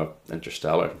of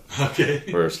Interstellar. Okay.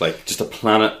 Where it's like just a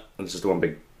planet and it's just one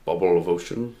big bubble of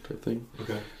ocean type thing.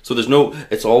 Okay. So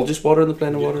it's all just water in the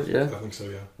plane of water? Yeah? I think so,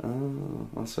 yeah. Oh,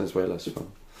 that sounds way less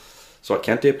fun. So I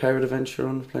can't do a pirate adventure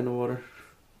on the plane of water?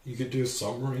 You could do a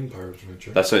submarine pirate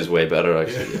adventure. That sounds way better,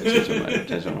 actually. Yeah,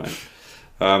 change my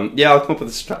mind. Yeah, I'll come up with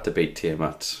a strat to beat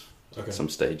Tiamat at some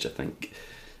stage, I think.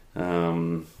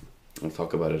 We'll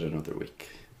talk about it another week.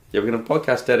 Yeah, we're going to have a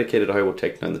podcast dedicated to how we'll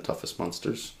take down the toughest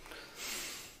monsters.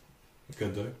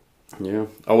 Good day. Yeah.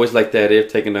 I always like the idea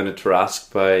of taking down a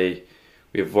Tarask by...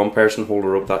 We have one person hold a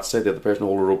rope that side, the other person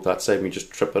hold a rope that side, and we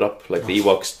just trip it up like the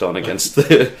Ewoks done against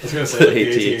the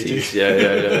AT-ATs. Yeah.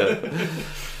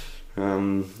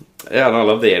 Yeah, and I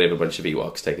love the idea of a bunch of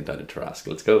Ewoks taking down a Tarask.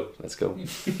 Let's go.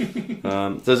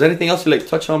 So is there anything else you'd like to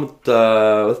touch on with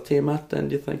Tiamat then,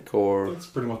 do you think? Or that's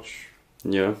pretty much...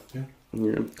 Yeah,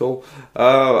 cool.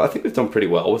 I think we've done pretty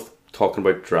well with talking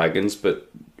about dragons,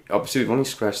 but obviously we've only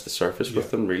scratched the surface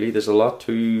with them, really. There's a lot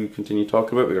to continue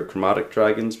talking about. We got chromatic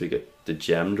dragons, we got the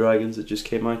gem dragons that just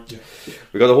came out.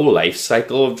 We got the whole life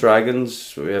cycle of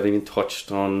dragons. We haven't even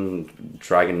touched on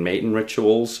dragon mating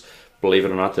rituals. Believe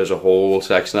it or not, there's a whole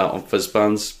section out on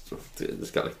Fizzbands. It's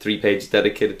got like 3 pages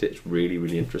dedicated to it. It's really,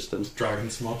 really interesting.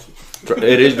 Dragon smut.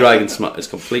 It is dragon smut. It's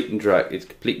complete and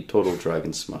total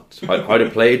dragon smut. How to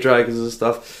play dragons and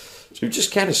stuff. So we've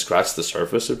just kind of scratched the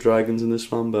surface of dragons in this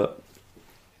one, but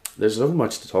there's so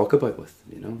much to talk about with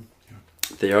them,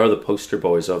 They are the poster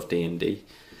boys of D&D.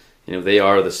 They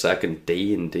are the second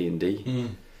D in D&D.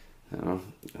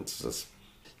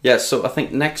 Yeah, so I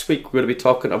think next week we're going to be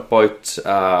talking about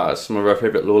some of our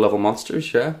favourite low-level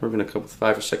monsters, We're going to come up with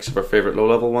 5 or 6 of our favourite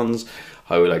low-level ones,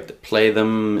 how we like to play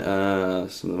them,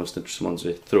 some of the most interesting ones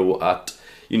we throw at,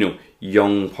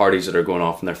 young parties that are going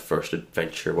off on their first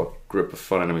adventure. What group of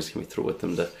fun enemies can we throw at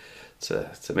them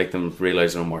to make them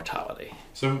realise their mortality?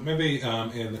 So maybe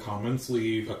in the comments,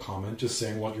 leave a comment just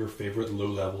saying what your favourite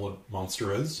low-level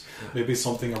monster is. Maybe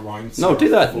something around... No, do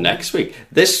that next week.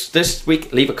 This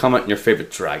week, leave a comment on your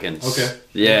favourite dragons. Okay.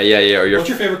 Yeah. Or what's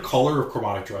your favourite colour of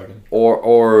chromatic dragon?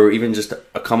 Or even just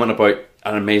a comment about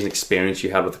an amazing experience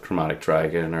you had with a chromatic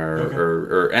dragon,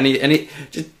 or any...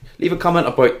 Just leave a comment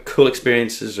about cool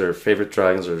experiences or favourite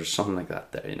dragons or something like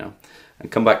that there, And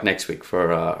come back next week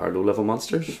for our low-level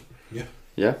monsters. Yeah.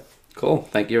 Yeah. Cool.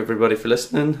 Thank you everybody for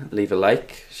listening. Leave a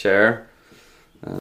like, share,